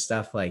tougher and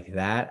stuff like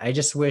that. I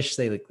just wish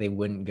they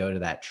wouldn't go to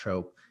that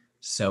trope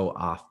so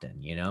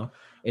often, you know?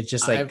 It's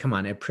just like, I've come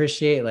on,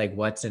 appreciate like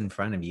what's in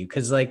front of you.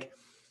 Cause like,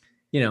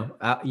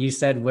 you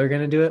said we're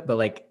going to do it, but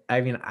like,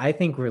 I mean, I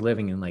think we're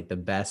living in like the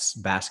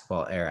best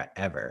basketball era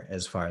ever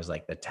as far as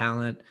like the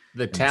talent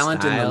the and the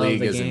talent in the style of league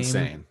the is game.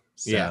 insane.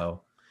 Yeah.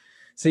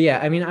 So yeah,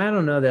 I mean, I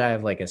don't know that I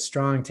have like a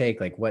strong take,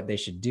 like what they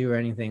should do or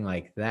anything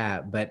like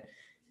that, but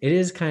it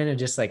is kind of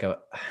just like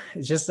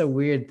it's just a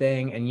weird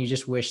thing. And you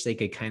just wish they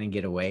could kind of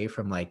get away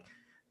from like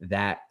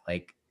that,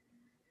 like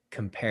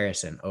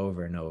comparison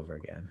over and over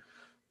again.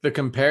 The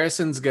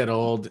comparisons get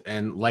old,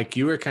 and like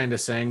you were kind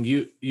of saying,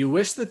 you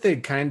wish that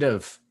they'd kind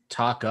of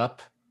talk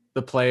up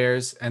the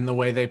players and the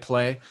way they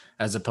play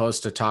as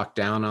opposed to talk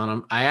down on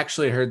them. I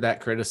actually heard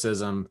that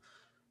criticism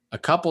a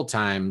couple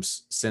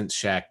times since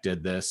Shaq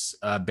did this,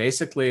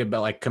 basically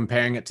about like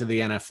comparing it to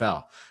the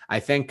NFL. I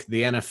think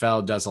the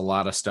NFL does a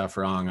lot of stuff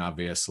wrong,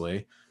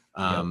 obviously,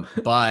 Yep.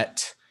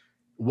 but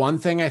one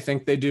thing I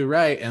think they do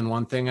right, and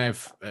one thing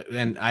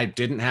and I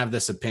didn't have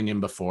this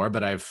opinion before,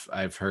 but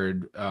I've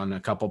heard on a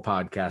couple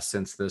podcasts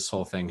since this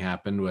whole thing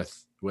happened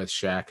with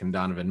Shaq and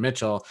Donovan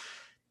Mitchell,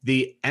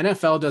 the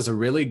NFL does a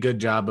really good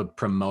job of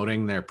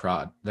promoting their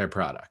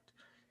product,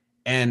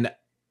 and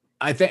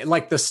I think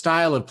like the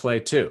style of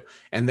play too.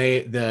 And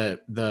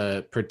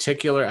the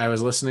particular, I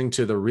was listening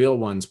to the Real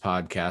Ones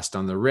podcast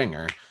on the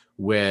Ringer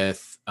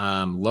with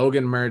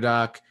Logan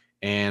Murdoch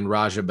and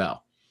Raja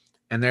Bell.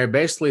 And they're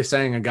basically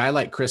saying a guy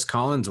like Chris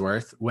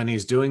Collinsworth, when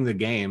he's doing the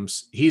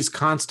games, he's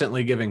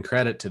constantly giving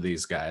credit to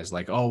these guys.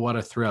 Like, oh, what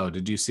a throw.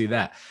 Did you see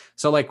that?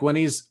 So like when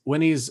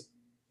he's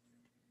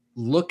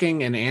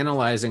looking and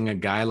analyzing a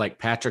guy like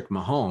Patrick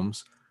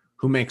Mahomes,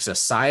 who makes a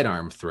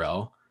sidearm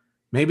throw,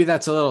 maybe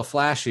that's a little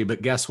flashy,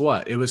 but guess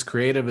what? It was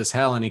creative as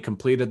hell and he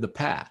completed the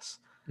pass.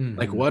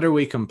 Like, what are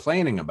we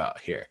complaining about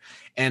here?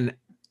 And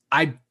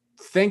I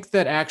think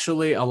that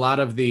actually a lot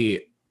of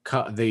the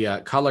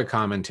color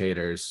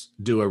commentators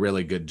do a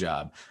really good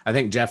job. I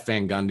think Jeff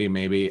Van Gundy,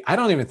 maybe, I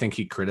don't even think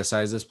he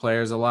criticizes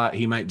players a lot.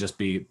 He might just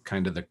be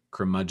kind of the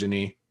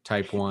curmudgeon-y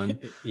type one.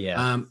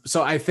 Yeah.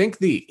 So I think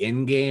the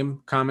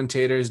in-game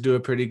commentators do a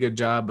pretty good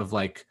job of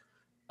like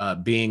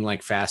being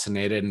like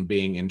fascinated and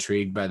being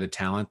intrigued by the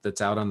talent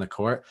that's out on the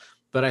court.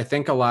 But I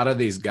think a lot of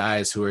these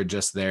guys who are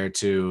just there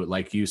to,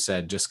 like you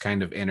said, just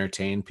kind of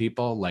entertain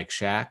people like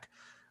Shaq.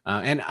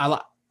 And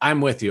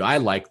I'm with you. I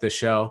like the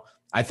show.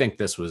 I think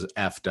this was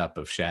effed up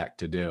of Shaq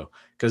to do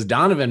because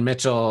Donovan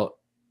Mitchell,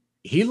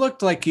 he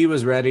looked like he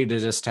was ready to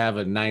just have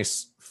a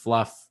nice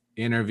fluff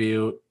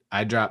interview.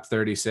 I dropped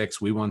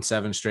 36. We won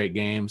 7 straight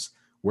games.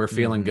 We're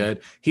feeling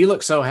good. He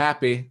looked so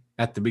happy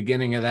at the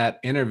beginning of that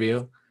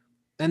interview.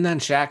 And then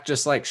Shaq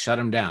just like shut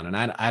him down. And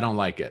I don't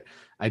like it.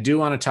 I do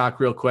want to talk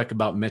real quick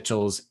about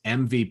Mitchell's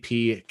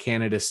MVP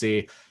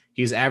candidacy.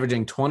 He's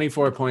averaging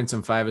 24 points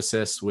and 5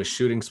 assists with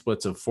shooting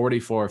splits of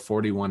 44,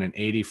 41, and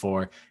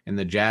 84. And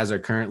the Jazz are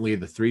currently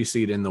the 3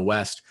 seed in the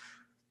West.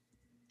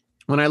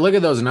 When I look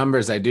at those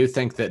numbers, I do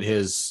think that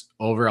his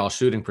overall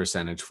shooting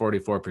percentage,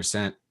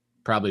 44%,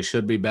 probably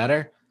should be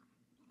better.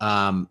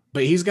 But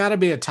he's got to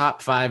be a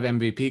top 5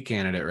 MVP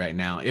candidate right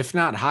now, if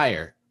not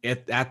higher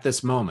at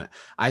this moment.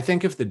 I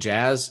think if the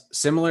Jazz,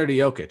 similar to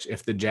Jokic,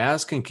 if the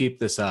Jazz can keep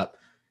this up,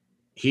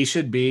 he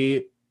should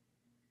be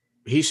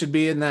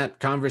in that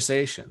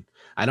conversation.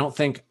 I don't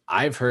think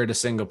I've heard a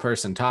single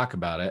person talk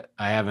about it.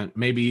 I haven't.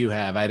 Maybe you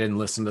have. I didn't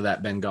listen to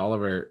that Ben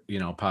Golliver,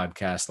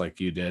 podcast like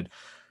you did.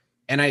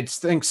 And I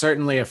think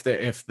certainly if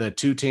the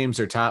 2 teams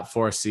are top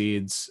 4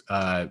 seeds,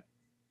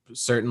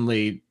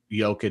 certainly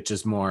Jokic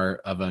is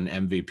more of an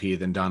MVP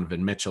than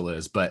Donovan Mitchell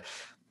is. But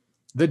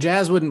the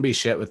Jazz wouldn't be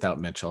shit without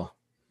Mitchell.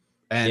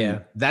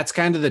 And that's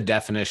kind of the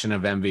definition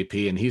of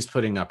MVP. And he's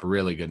putting up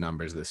really good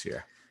numbers this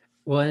year.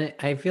 Well,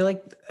 I feel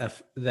like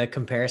the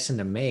comparison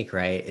to make,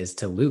 right, is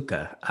to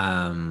Luka,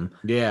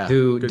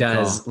 who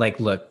does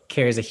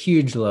carries a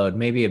huge load,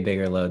 maybe a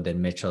bigger load than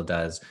Mitchell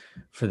does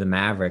for the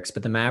Mavericks.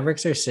 But the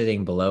Mavericks are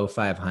sitting below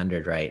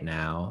 500 right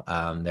now.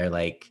 They're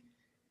like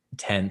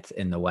 10th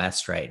in the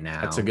West right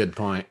now. That's a good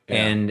point. Yeah.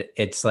 And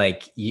it's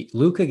like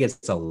Luka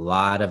gets a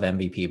lot of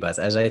MVP buzz,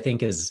 as I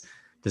think is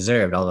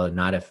deserved, although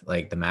not if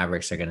like the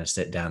Mavericks are going to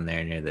sit down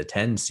there near the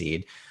 10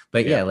 seed.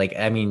 But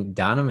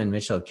Donovan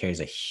Mitchell carries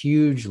a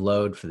huge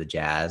load for the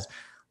Jazz.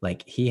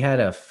 Like he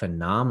had a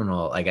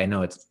phenomenal, like I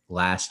know it's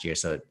last year,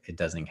 so it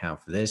doesn't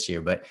count for this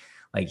year, but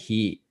like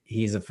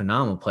he's a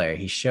phenomenal player.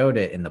 He showed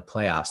it in the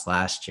playoffs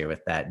last year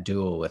with that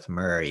duel with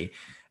Murray.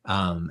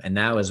 And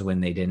that was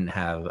when they didn't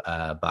have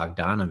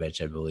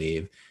Bogdanovich, I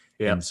believe.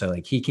 Yeah. And so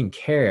like he can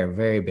carry a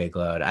very big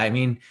load. I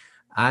mean,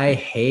 I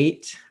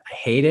hate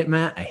it,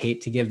 Matt. I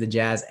hate to give the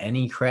Jazz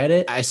any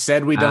credit. I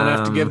said we don't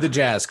have to give the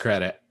Jazz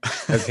credit.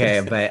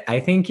 Okay, but I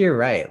think you're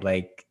right.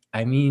 Like,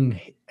 I mean,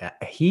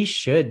 he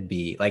should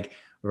be like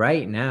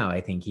right now.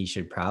 I think he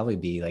should probably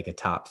be like a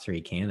top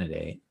 3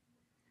 candidate.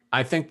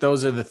 I think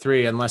those are the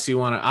three, unless you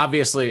want to.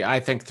 Obviously, I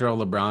think throw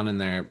LeBron in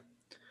there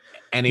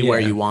anywhere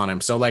Yeah. you want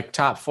him. So like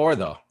top four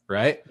though,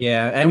 right?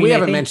 Yeah. I And we mean, I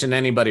haven't think mentioned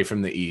anybody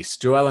from the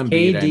East. Joel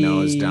Embiid, I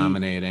know, is KD,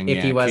 dominating.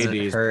 if he Yeah, wasn't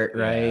KD's hurt,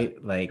 yeah. right?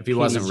 If Like he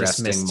wasn't KD's just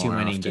resting missed too more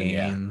many often,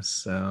 yeah. games.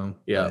 So,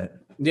 Yeah. but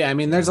Yeah, I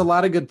mean, there's a yeah,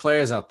 lot of good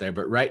players out there,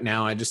 but right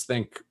now I just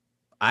think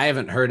I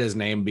haven't heard his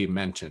name be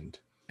mentioned.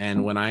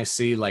 And when I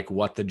see like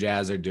what the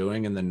Jazz are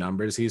doing and the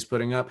numbers he's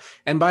putting up,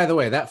 and by the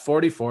way, that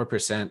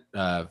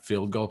 44%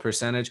 field goal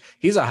percentage,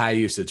 he's a high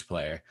usage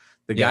player.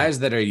 The yeah, guys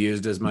that are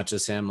used as much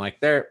as him,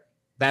 like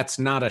that's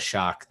not a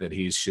shock that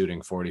he's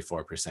shooting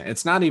 44%.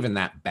 It's not even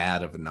that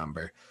bad of a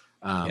number.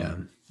 yeah.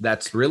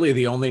 That's really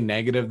the only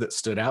negative that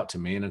stood out to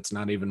me, and it's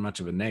not even much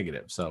of a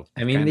negative. So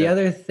I mean, kind the of,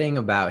 other thing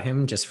about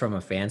him, just from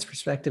a fan's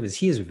perspective, is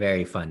he's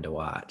very fun to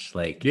watch.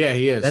 Like, yeah,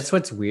 he that's is.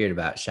 what's weird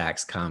about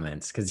Shaq's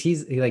comments because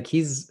he's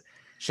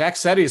Shaq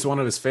said he's one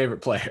of his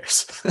favorite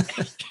players,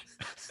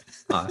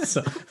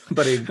 awesome.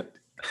 but he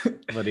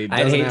I'd doesn't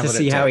hate have to what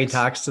see it how he takes.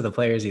 talks to the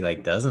players he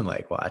like doesn't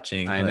like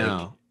watching. I Like,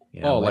 know.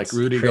 Oh, like what's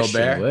Rudy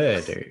Christian Gobert.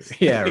 Wood or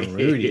yeah,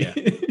 Rudy.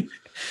 Yeah.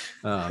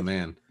 Oh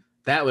man,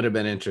 that would have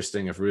been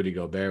interesting if Rudy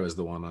Gobert was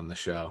the one on the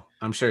show.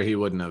 I'm sure he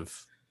wouldn't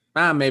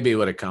have. Maybe he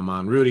would have come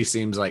on. Rudy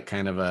seems like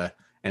kind of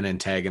an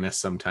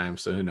antagonist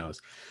sometimes, so who knows?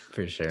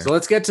 For sure. So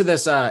let's get to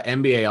this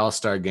NBA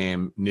All-Star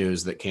Game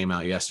news that came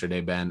out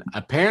yesterday, Ben.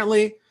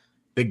 Apparently,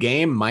 the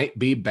game might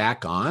be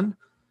back on.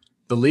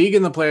 The league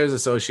and the Players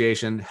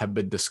Association have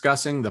been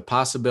discussing the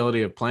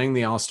possibility of playing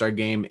the All-Star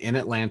Game in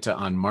Atlanta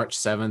on March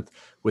 7th,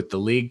 with the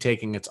league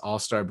taking its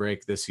All-Star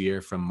break this year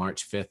from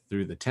March 5th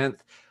through the 10th.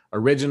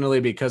 Originally,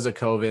 because of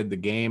COVID, the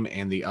game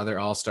and the other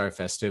All-Star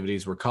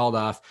festivities were called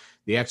off.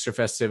 The extra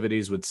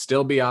festivities would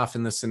still be off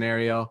in this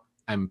scenario,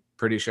 I'm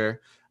pretty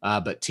sure.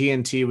 But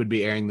TNT would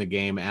be airing the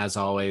game as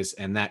always,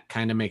 and that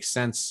kind of makes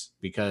sense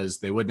because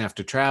they wouldn't have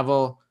to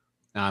travel.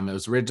 It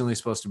was originally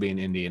supposed to be in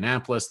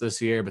Indianapolis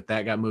this year, but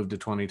that got moved to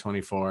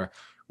 2024.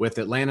 With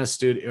Atlanta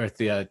studio, or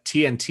the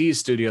TNT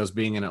studios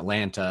being in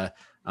Atlanta,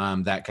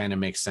 that kind of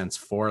makes sense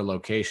for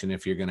location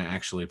if you're going to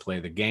actually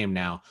play the game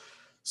now.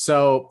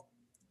 So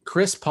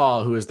Chris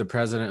Paul, who is the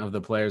president of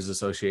the Players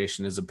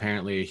Association, is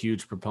apparently a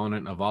huge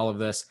proponent of all of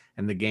this,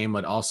 and the game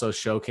would also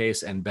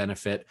showcase and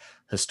benefit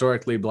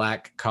historically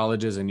Black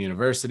colleges and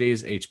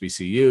universities,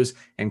 HBCUs,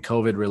 and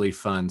COVID relief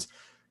funds.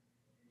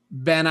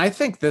 Ben, I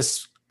think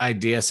this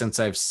idea, since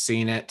I've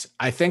seen it,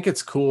 I think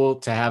it's cool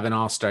to have an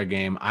all-star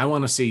game. I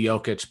want to see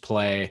Jokic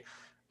play.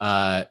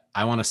 I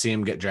want to see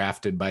him get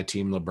drafted by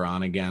Team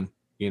LeBron again.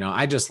 You know,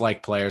 I just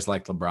like players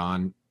like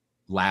LeBron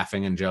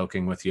laughing and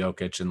joking with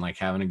Jokic and like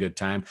having a good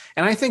time.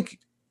 And I think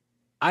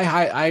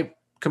I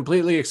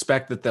completely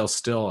expect that they'll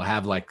still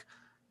have like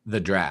the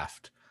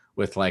draft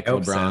with like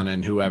Hope LeBron so.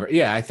 and whoever.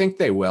 Yeah, I think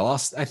they will.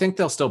 I think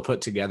they'll still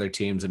put together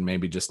teams and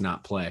maybe just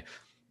not play.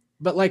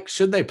 But like,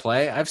 should they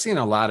play? I've seen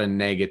a lot of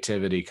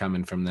negativity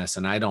coming from this,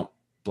 and I don't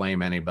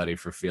blame anybody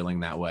for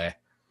feeling that way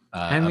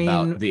I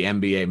about mean, the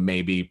NBA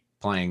maybe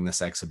playing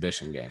this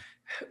exhibition game.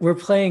 we're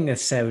playing a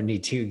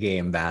 72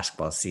 game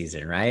basketball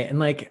season, right? And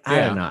like, I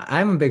don't Yeah, know.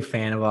 I'm a big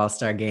fan of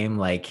All-Star Game.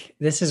 Like,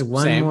 this is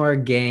one same. more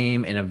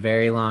game in a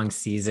very long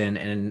season,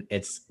 and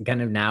it's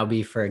gonna now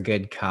be for a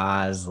good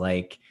cause.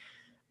 Like,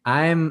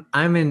 I'm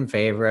in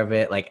favor of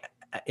it. Like,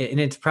 and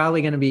it's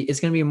probably it's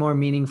gonna be a more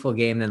meaningful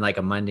game than like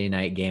a Monday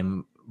night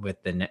game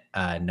with the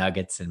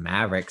Nuggets and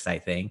Mavericks. I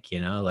think,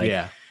 like,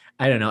 Yeah,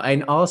 I don't know.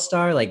 An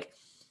All-Star, like,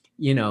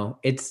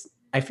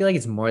 I feel like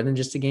it's more than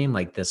just a game.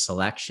 Like the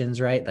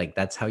selections, right? Like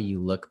that's how you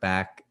look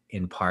back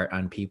in part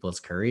on people's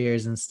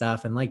careers and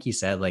stuff. And like you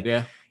said, like,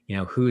 yeah.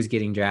 who's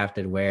getting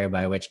drafted where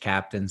by which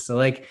captain. So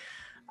like,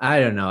 I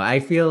don't know.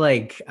 I feel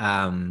like,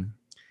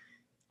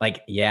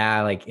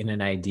 yeah, like in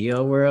an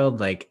ideal world,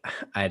 like,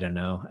 I don't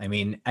know. I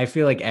mean, I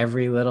feel like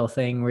every little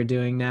thing we're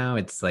doing now,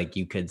 it's like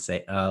you could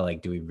say, oh,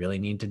 like, do we really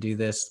need to do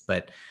this?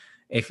 But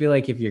I feel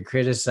like if you're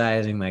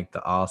criticizing like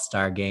the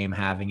All-Star game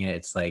having it,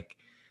 it's like,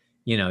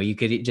 you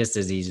could just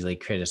as easily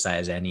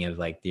criticize any of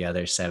like the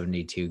other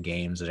 72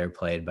 games that are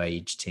played by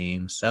each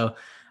team. So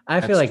I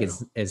feel That's like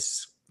true.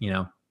 it's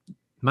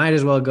might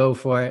as well go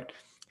for it.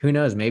 Who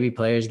knows? Maybe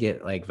players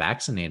get like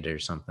vaccinated or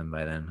something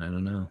by then. I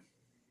don't know.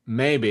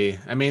 Maybe.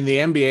 I mean, the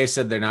NBA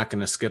said they're not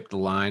going to skip the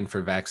line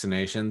for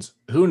vaccinations.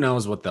 Who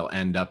knows what they'll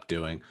end up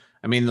doing?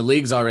 I mean, the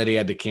league's already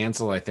had to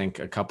cancel, I think,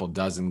 a couple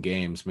dozen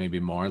games, maybe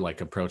more, like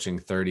approaching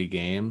 30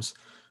 games.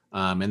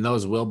 And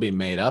those will be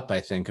made up,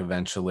 I think,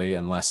 eventually,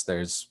 unless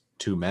there's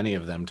too many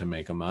of them to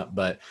make them up.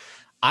 But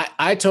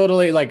I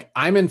totally like,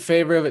 I'm in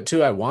favor of it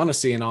too. I want to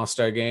see an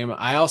all-star game.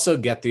 I also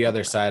get the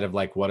other side of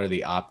like, what are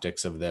the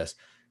optics of this?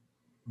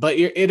 But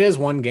it is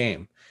one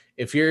game.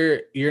 If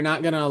you're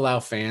not going to allow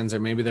fans,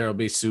 or maybe there'll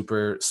be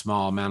super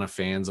small amount of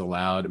fans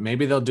allowed,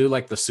 maybe they'll do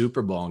like the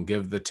Super Bowl and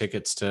give the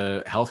tickets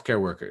to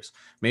healthcare workers.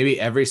 Maybe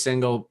every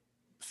single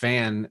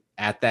fan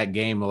at that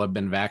game will have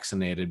been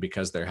vaccinated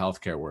because they're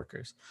healthcare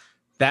workers.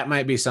 That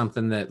might be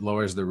something that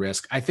lowers the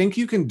risk. I think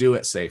you can do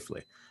it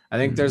safely. I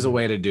think there's a Mhm.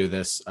 way to do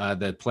this.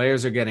 The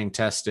players are getting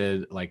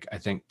tested, like I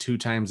think 2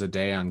 times a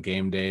day on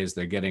game days.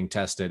 They're getting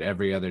tested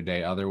every other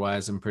day.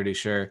 Otherwise, I'm pretty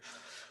sure.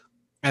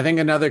 I think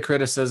another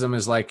criticism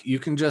is like you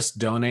can just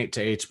donate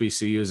to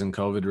HBCUs and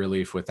COVID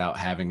relief without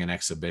having an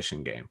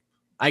exhibition game.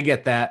 I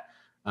get that,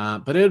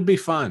 but it would be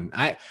fun.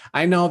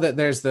 I know that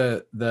there's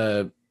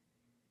the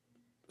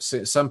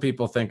some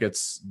people think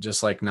it's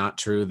just like not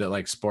true that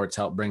like sports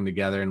help bring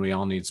together and we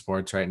all need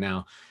sports right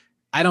now.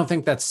 I don't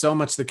think that's so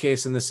much the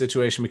case in this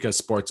situation because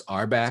sports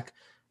are back.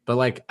 But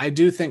like I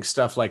do think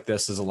stuff like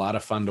this is a lot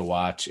of fun to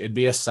watch. It'd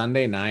be a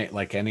Sunday night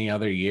like any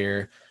other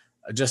year.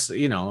 Just,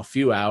 a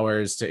few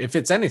hours to if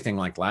it's anything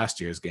like last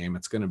year's game,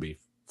 it's gonna be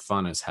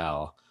fun as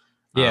hell.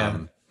 Yeah.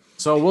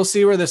 So we'll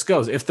see where this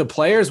goes. If the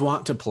players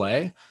want to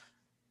play,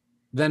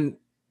 then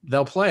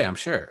they'll play, I'm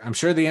sure. I'm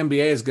sure the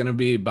NBA is going to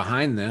be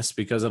behind this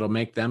because it'll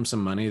make them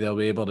some money. They'll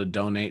be able to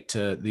donate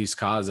to these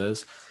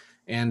causes.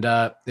 And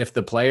if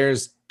the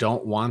players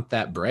don't want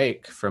that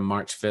break from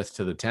March 5th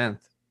to the 10th,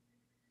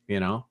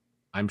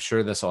 I'm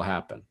sure this will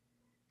happen.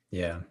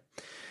 Yeah.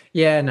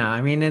 Yeah, no,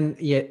 I mean, and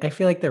yeah, I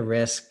feel like the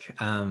risk,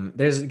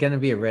 there's gonna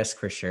be a risk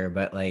for sure,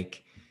 but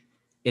like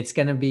it's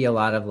gonna be a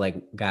lot of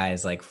like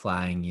guys like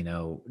flying,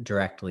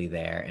 directly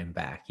there and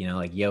back.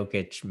 Like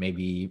Jokic,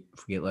 maybe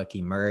if we get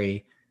lucky,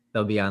 Murray,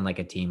 they'll be on like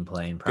a team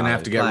plane, Gonna have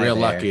probably to get fly real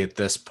there, lucky at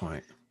this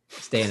point.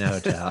 stay in a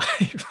hotel,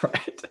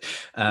 right?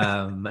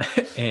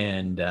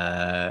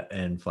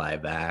 And fly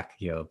back,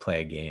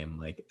 play a game.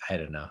 Like I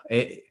don't know,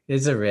 it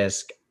is a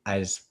risk. I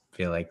just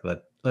feel like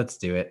let's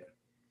do it.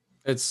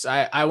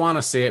 I want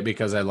to see it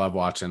because I love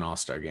watching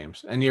all-star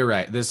games. And you're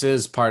right. This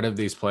is part of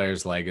these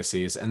players'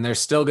 legacies. And there's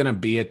still going to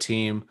be a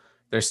team.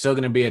 There's still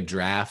going to be a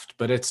draft.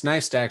 But it's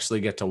nice to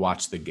actually get to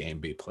watch the game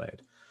be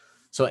played.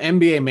 So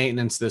NBA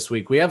maintenance this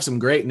week. We have some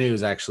great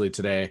news actually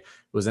today. It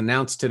was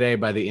announced today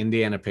by the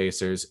Indiana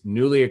Pacers.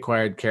 Newly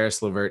acquired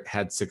Caris LeVert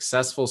had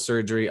successful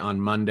surgery on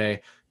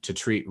Monday to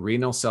treat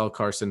renal cell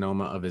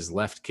carcinoma of his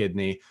left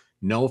kidney.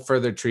 No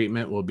further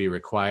treatment will be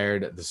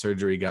required. The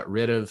surgery got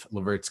rid of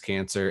LeVert's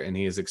cancer, and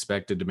he is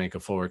expected to make a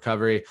full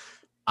recovery.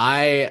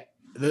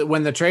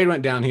 When the trade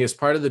went down, he is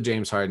part of the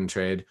James Harden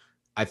trade.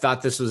 I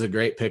thought this was a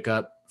great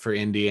pickup for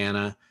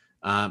Indiana,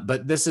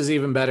 but this is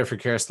even better for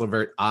Caris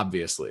LeVert,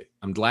 obviously.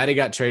 I'm glad he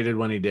got traded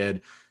when he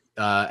did.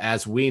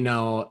 As we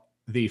know,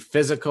 the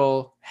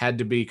physical had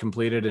to be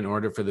completed in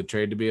order for the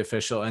trade to be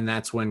official, and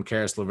that's when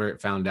Caris LeVert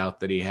found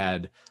out that he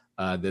had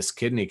this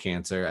kidney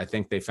cancer. I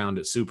think they found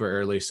it super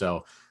early,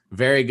 so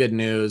very good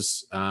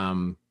news.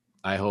 I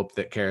hope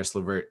that Caris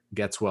LeVert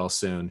gets well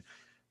soon.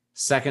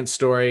 Second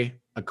story,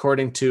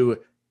 according to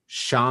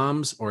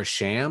Shams or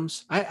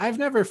Shams, I've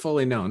never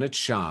fully known. It's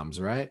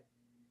Shams, right?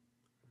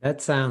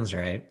 That sounds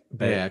right.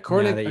 But Yeah,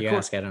 now that you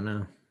ask, I don't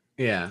know.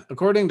 Yeah,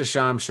 according to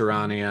Shams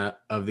Charania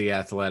of The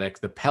Athletic,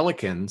 the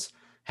Pelicans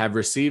have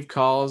received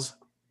calls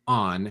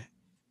on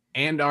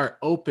and are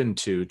open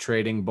to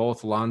trading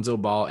both Lonzo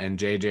Ball and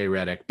JJ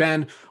Redick.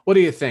 Ben, what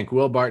do you think?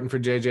 Will Barton for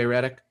JJ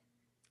Redick?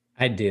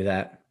 I'd do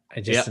that.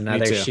 Yep,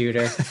 Another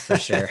shooter for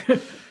sure.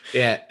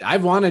 Yeah,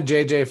 I've wanted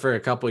JJ for a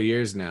couple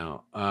years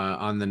now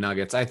on the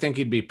Nuggets. I think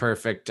he'd be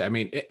perfect. I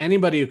mean,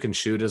 anybody who can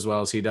shoot as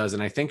well as he does,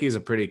 and I think he's a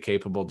pretty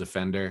capable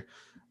defender.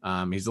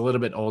 He's a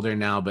little bit older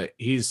now, but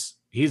he'd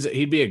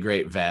be a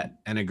great vet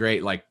and a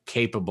great like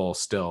capable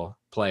still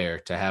player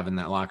to have in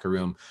that locker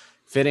room.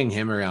 Fitting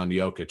him around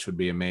Jokic would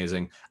be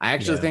amazing. I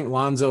actually think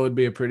Lonzo would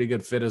be a pretty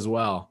good fit as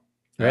well.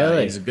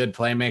 Really? He's a good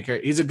playmaker.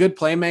 He's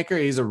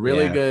a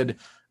really good.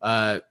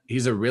 I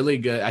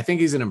think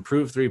he's an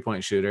improved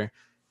 3-point shooter.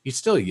 He's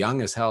still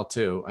young as hell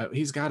too.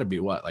 He's got to be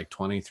what, like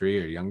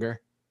 23 or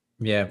younger?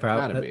 Yeah,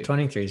 probably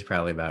 23 is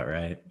probably about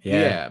right.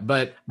 Yeah,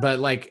 but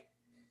like,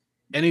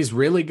 and he's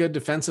really good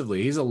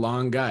defensively. He's a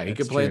long guy. He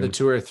could play the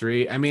 2 or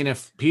 3. I mean,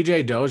 if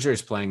PJ Dozier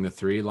is playing the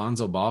 3,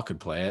 Lonzo Ball could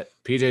play it.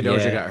 PJ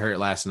Dozier got hurt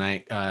last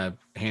night,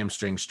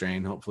 hamstring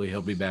strain. Hopefully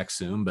he'll be back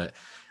soon. But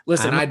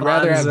listen, I'd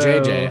rather have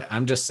JJ.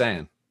 I'm just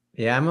saying.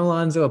 Yeah, I'm a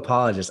Lonzo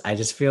apologist. I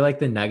just feel like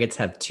the Nuggets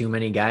have too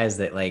many guys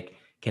that like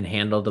can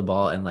handle the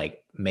ball and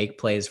like make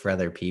plays for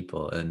other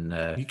people. And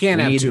you can't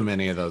have too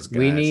many of those guys.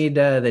 We need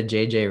the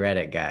JJ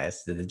Redick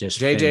guys. Just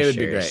JJ finishers, would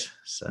be great.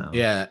 So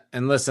yeah,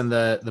 and listen,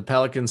 the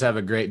Pelicans have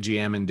a great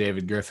GM in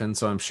David Griffin,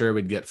 so I'm sure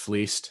we'd get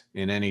fleeced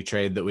in any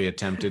trade that we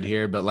attempted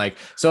here. But like,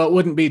 so it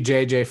wouldn't be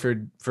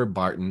JJ for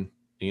Barton.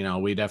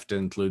 We'd have to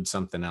include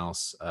something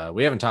else.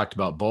 We haven't talked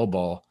about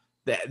Bol.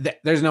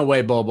 There's no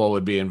way Bol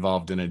would be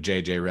involved in a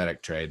JJ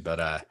Redick trade,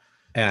 but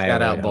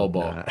shout out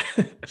Bol.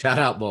 Shout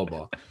out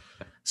Bol.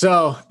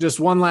 So just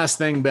one last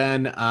thing,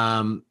 Ben.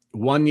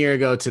 1 year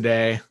ago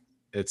today,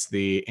 it's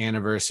the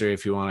anniversary,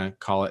 if you want to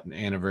call it an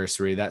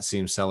anniversary. That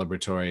seems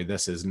celebratory.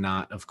 This is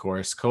not, of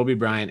course. Kobe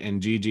Bryant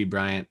and Gigi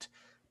Bryant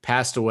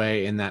passed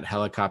away in that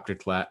helicopter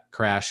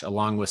crash,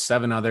 along with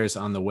 7 others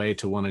on the way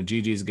to one of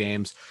Gigi's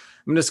games.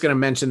 I'm just going to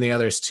mention the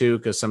others too,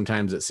 because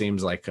sometimes it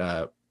seems like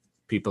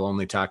people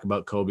only talk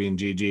about Kobe and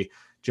Gigi.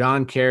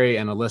 John Kerry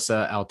and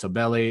Alyssa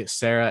Altobelli,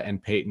 Sarah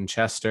and Peyton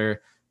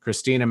Chester,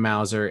 Christina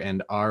Mauser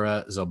and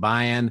Ara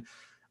Zobayan.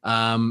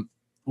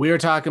 we were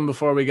talking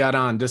before we got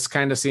on. This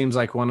kind of seems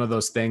like one of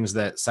those things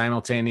that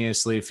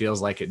simultaneously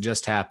feels like it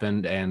just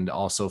happened and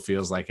also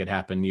feels like it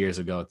happened years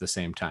ago at the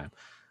same time.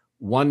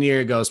 1 year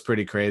ago is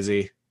pretty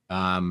crazy.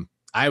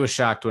 I was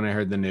shocked when I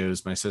heard the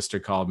news. My sister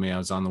called me. I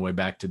was on the way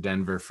back to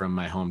Denver from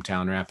my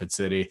hometown, Rapid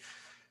City.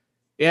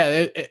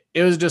 Yeah,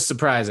 it was just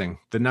surprising.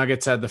 The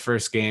Nuggets had the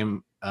first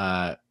game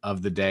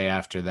of the day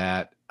after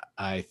that.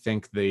 I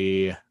think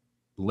the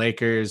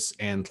Lakers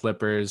and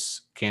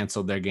Clippers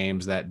canceled their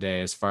games that day.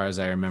 As far as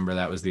I remember,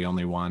 that was the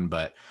only one.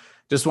 But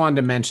just wanted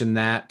to mention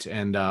that.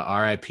 And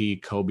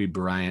RIP Kobe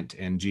Bryant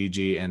and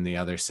Gigi and the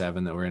other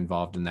 7 that were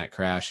involved in that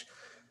crash.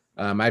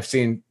 I've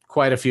seen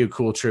quite a few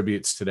cool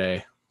tributes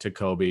today to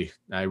Kobe.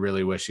 I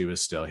really wish he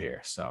was still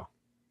here. So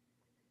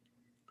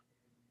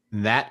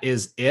that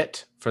is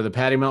it for the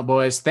Patty Melt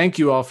Boys. Thank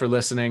you all for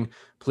listening.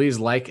 Please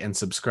like and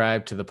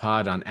subscribe to the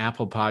pod on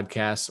Apple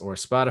Podcasts or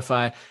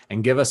Spotify,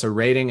 and give us a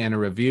rating and a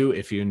review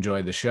if you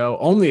enjoy the show.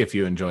 Only if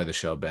you enjoy the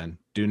show, Ben.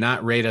 Do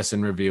not rate us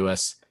and review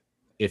us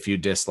if you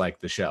dislike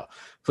the show.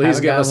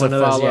 Please give us a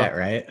follow. Yet,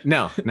 right?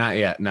 No, not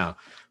yet. No.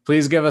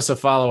 Please give us a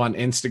follow on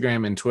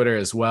Instagram and Twitter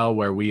as well,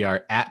 where we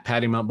are at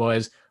Patty Melt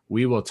Boys.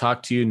 We will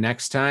talk to you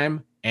next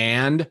time.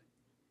 And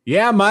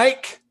yeah,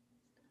 Mike.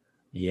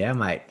 Yeah,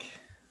 Mike.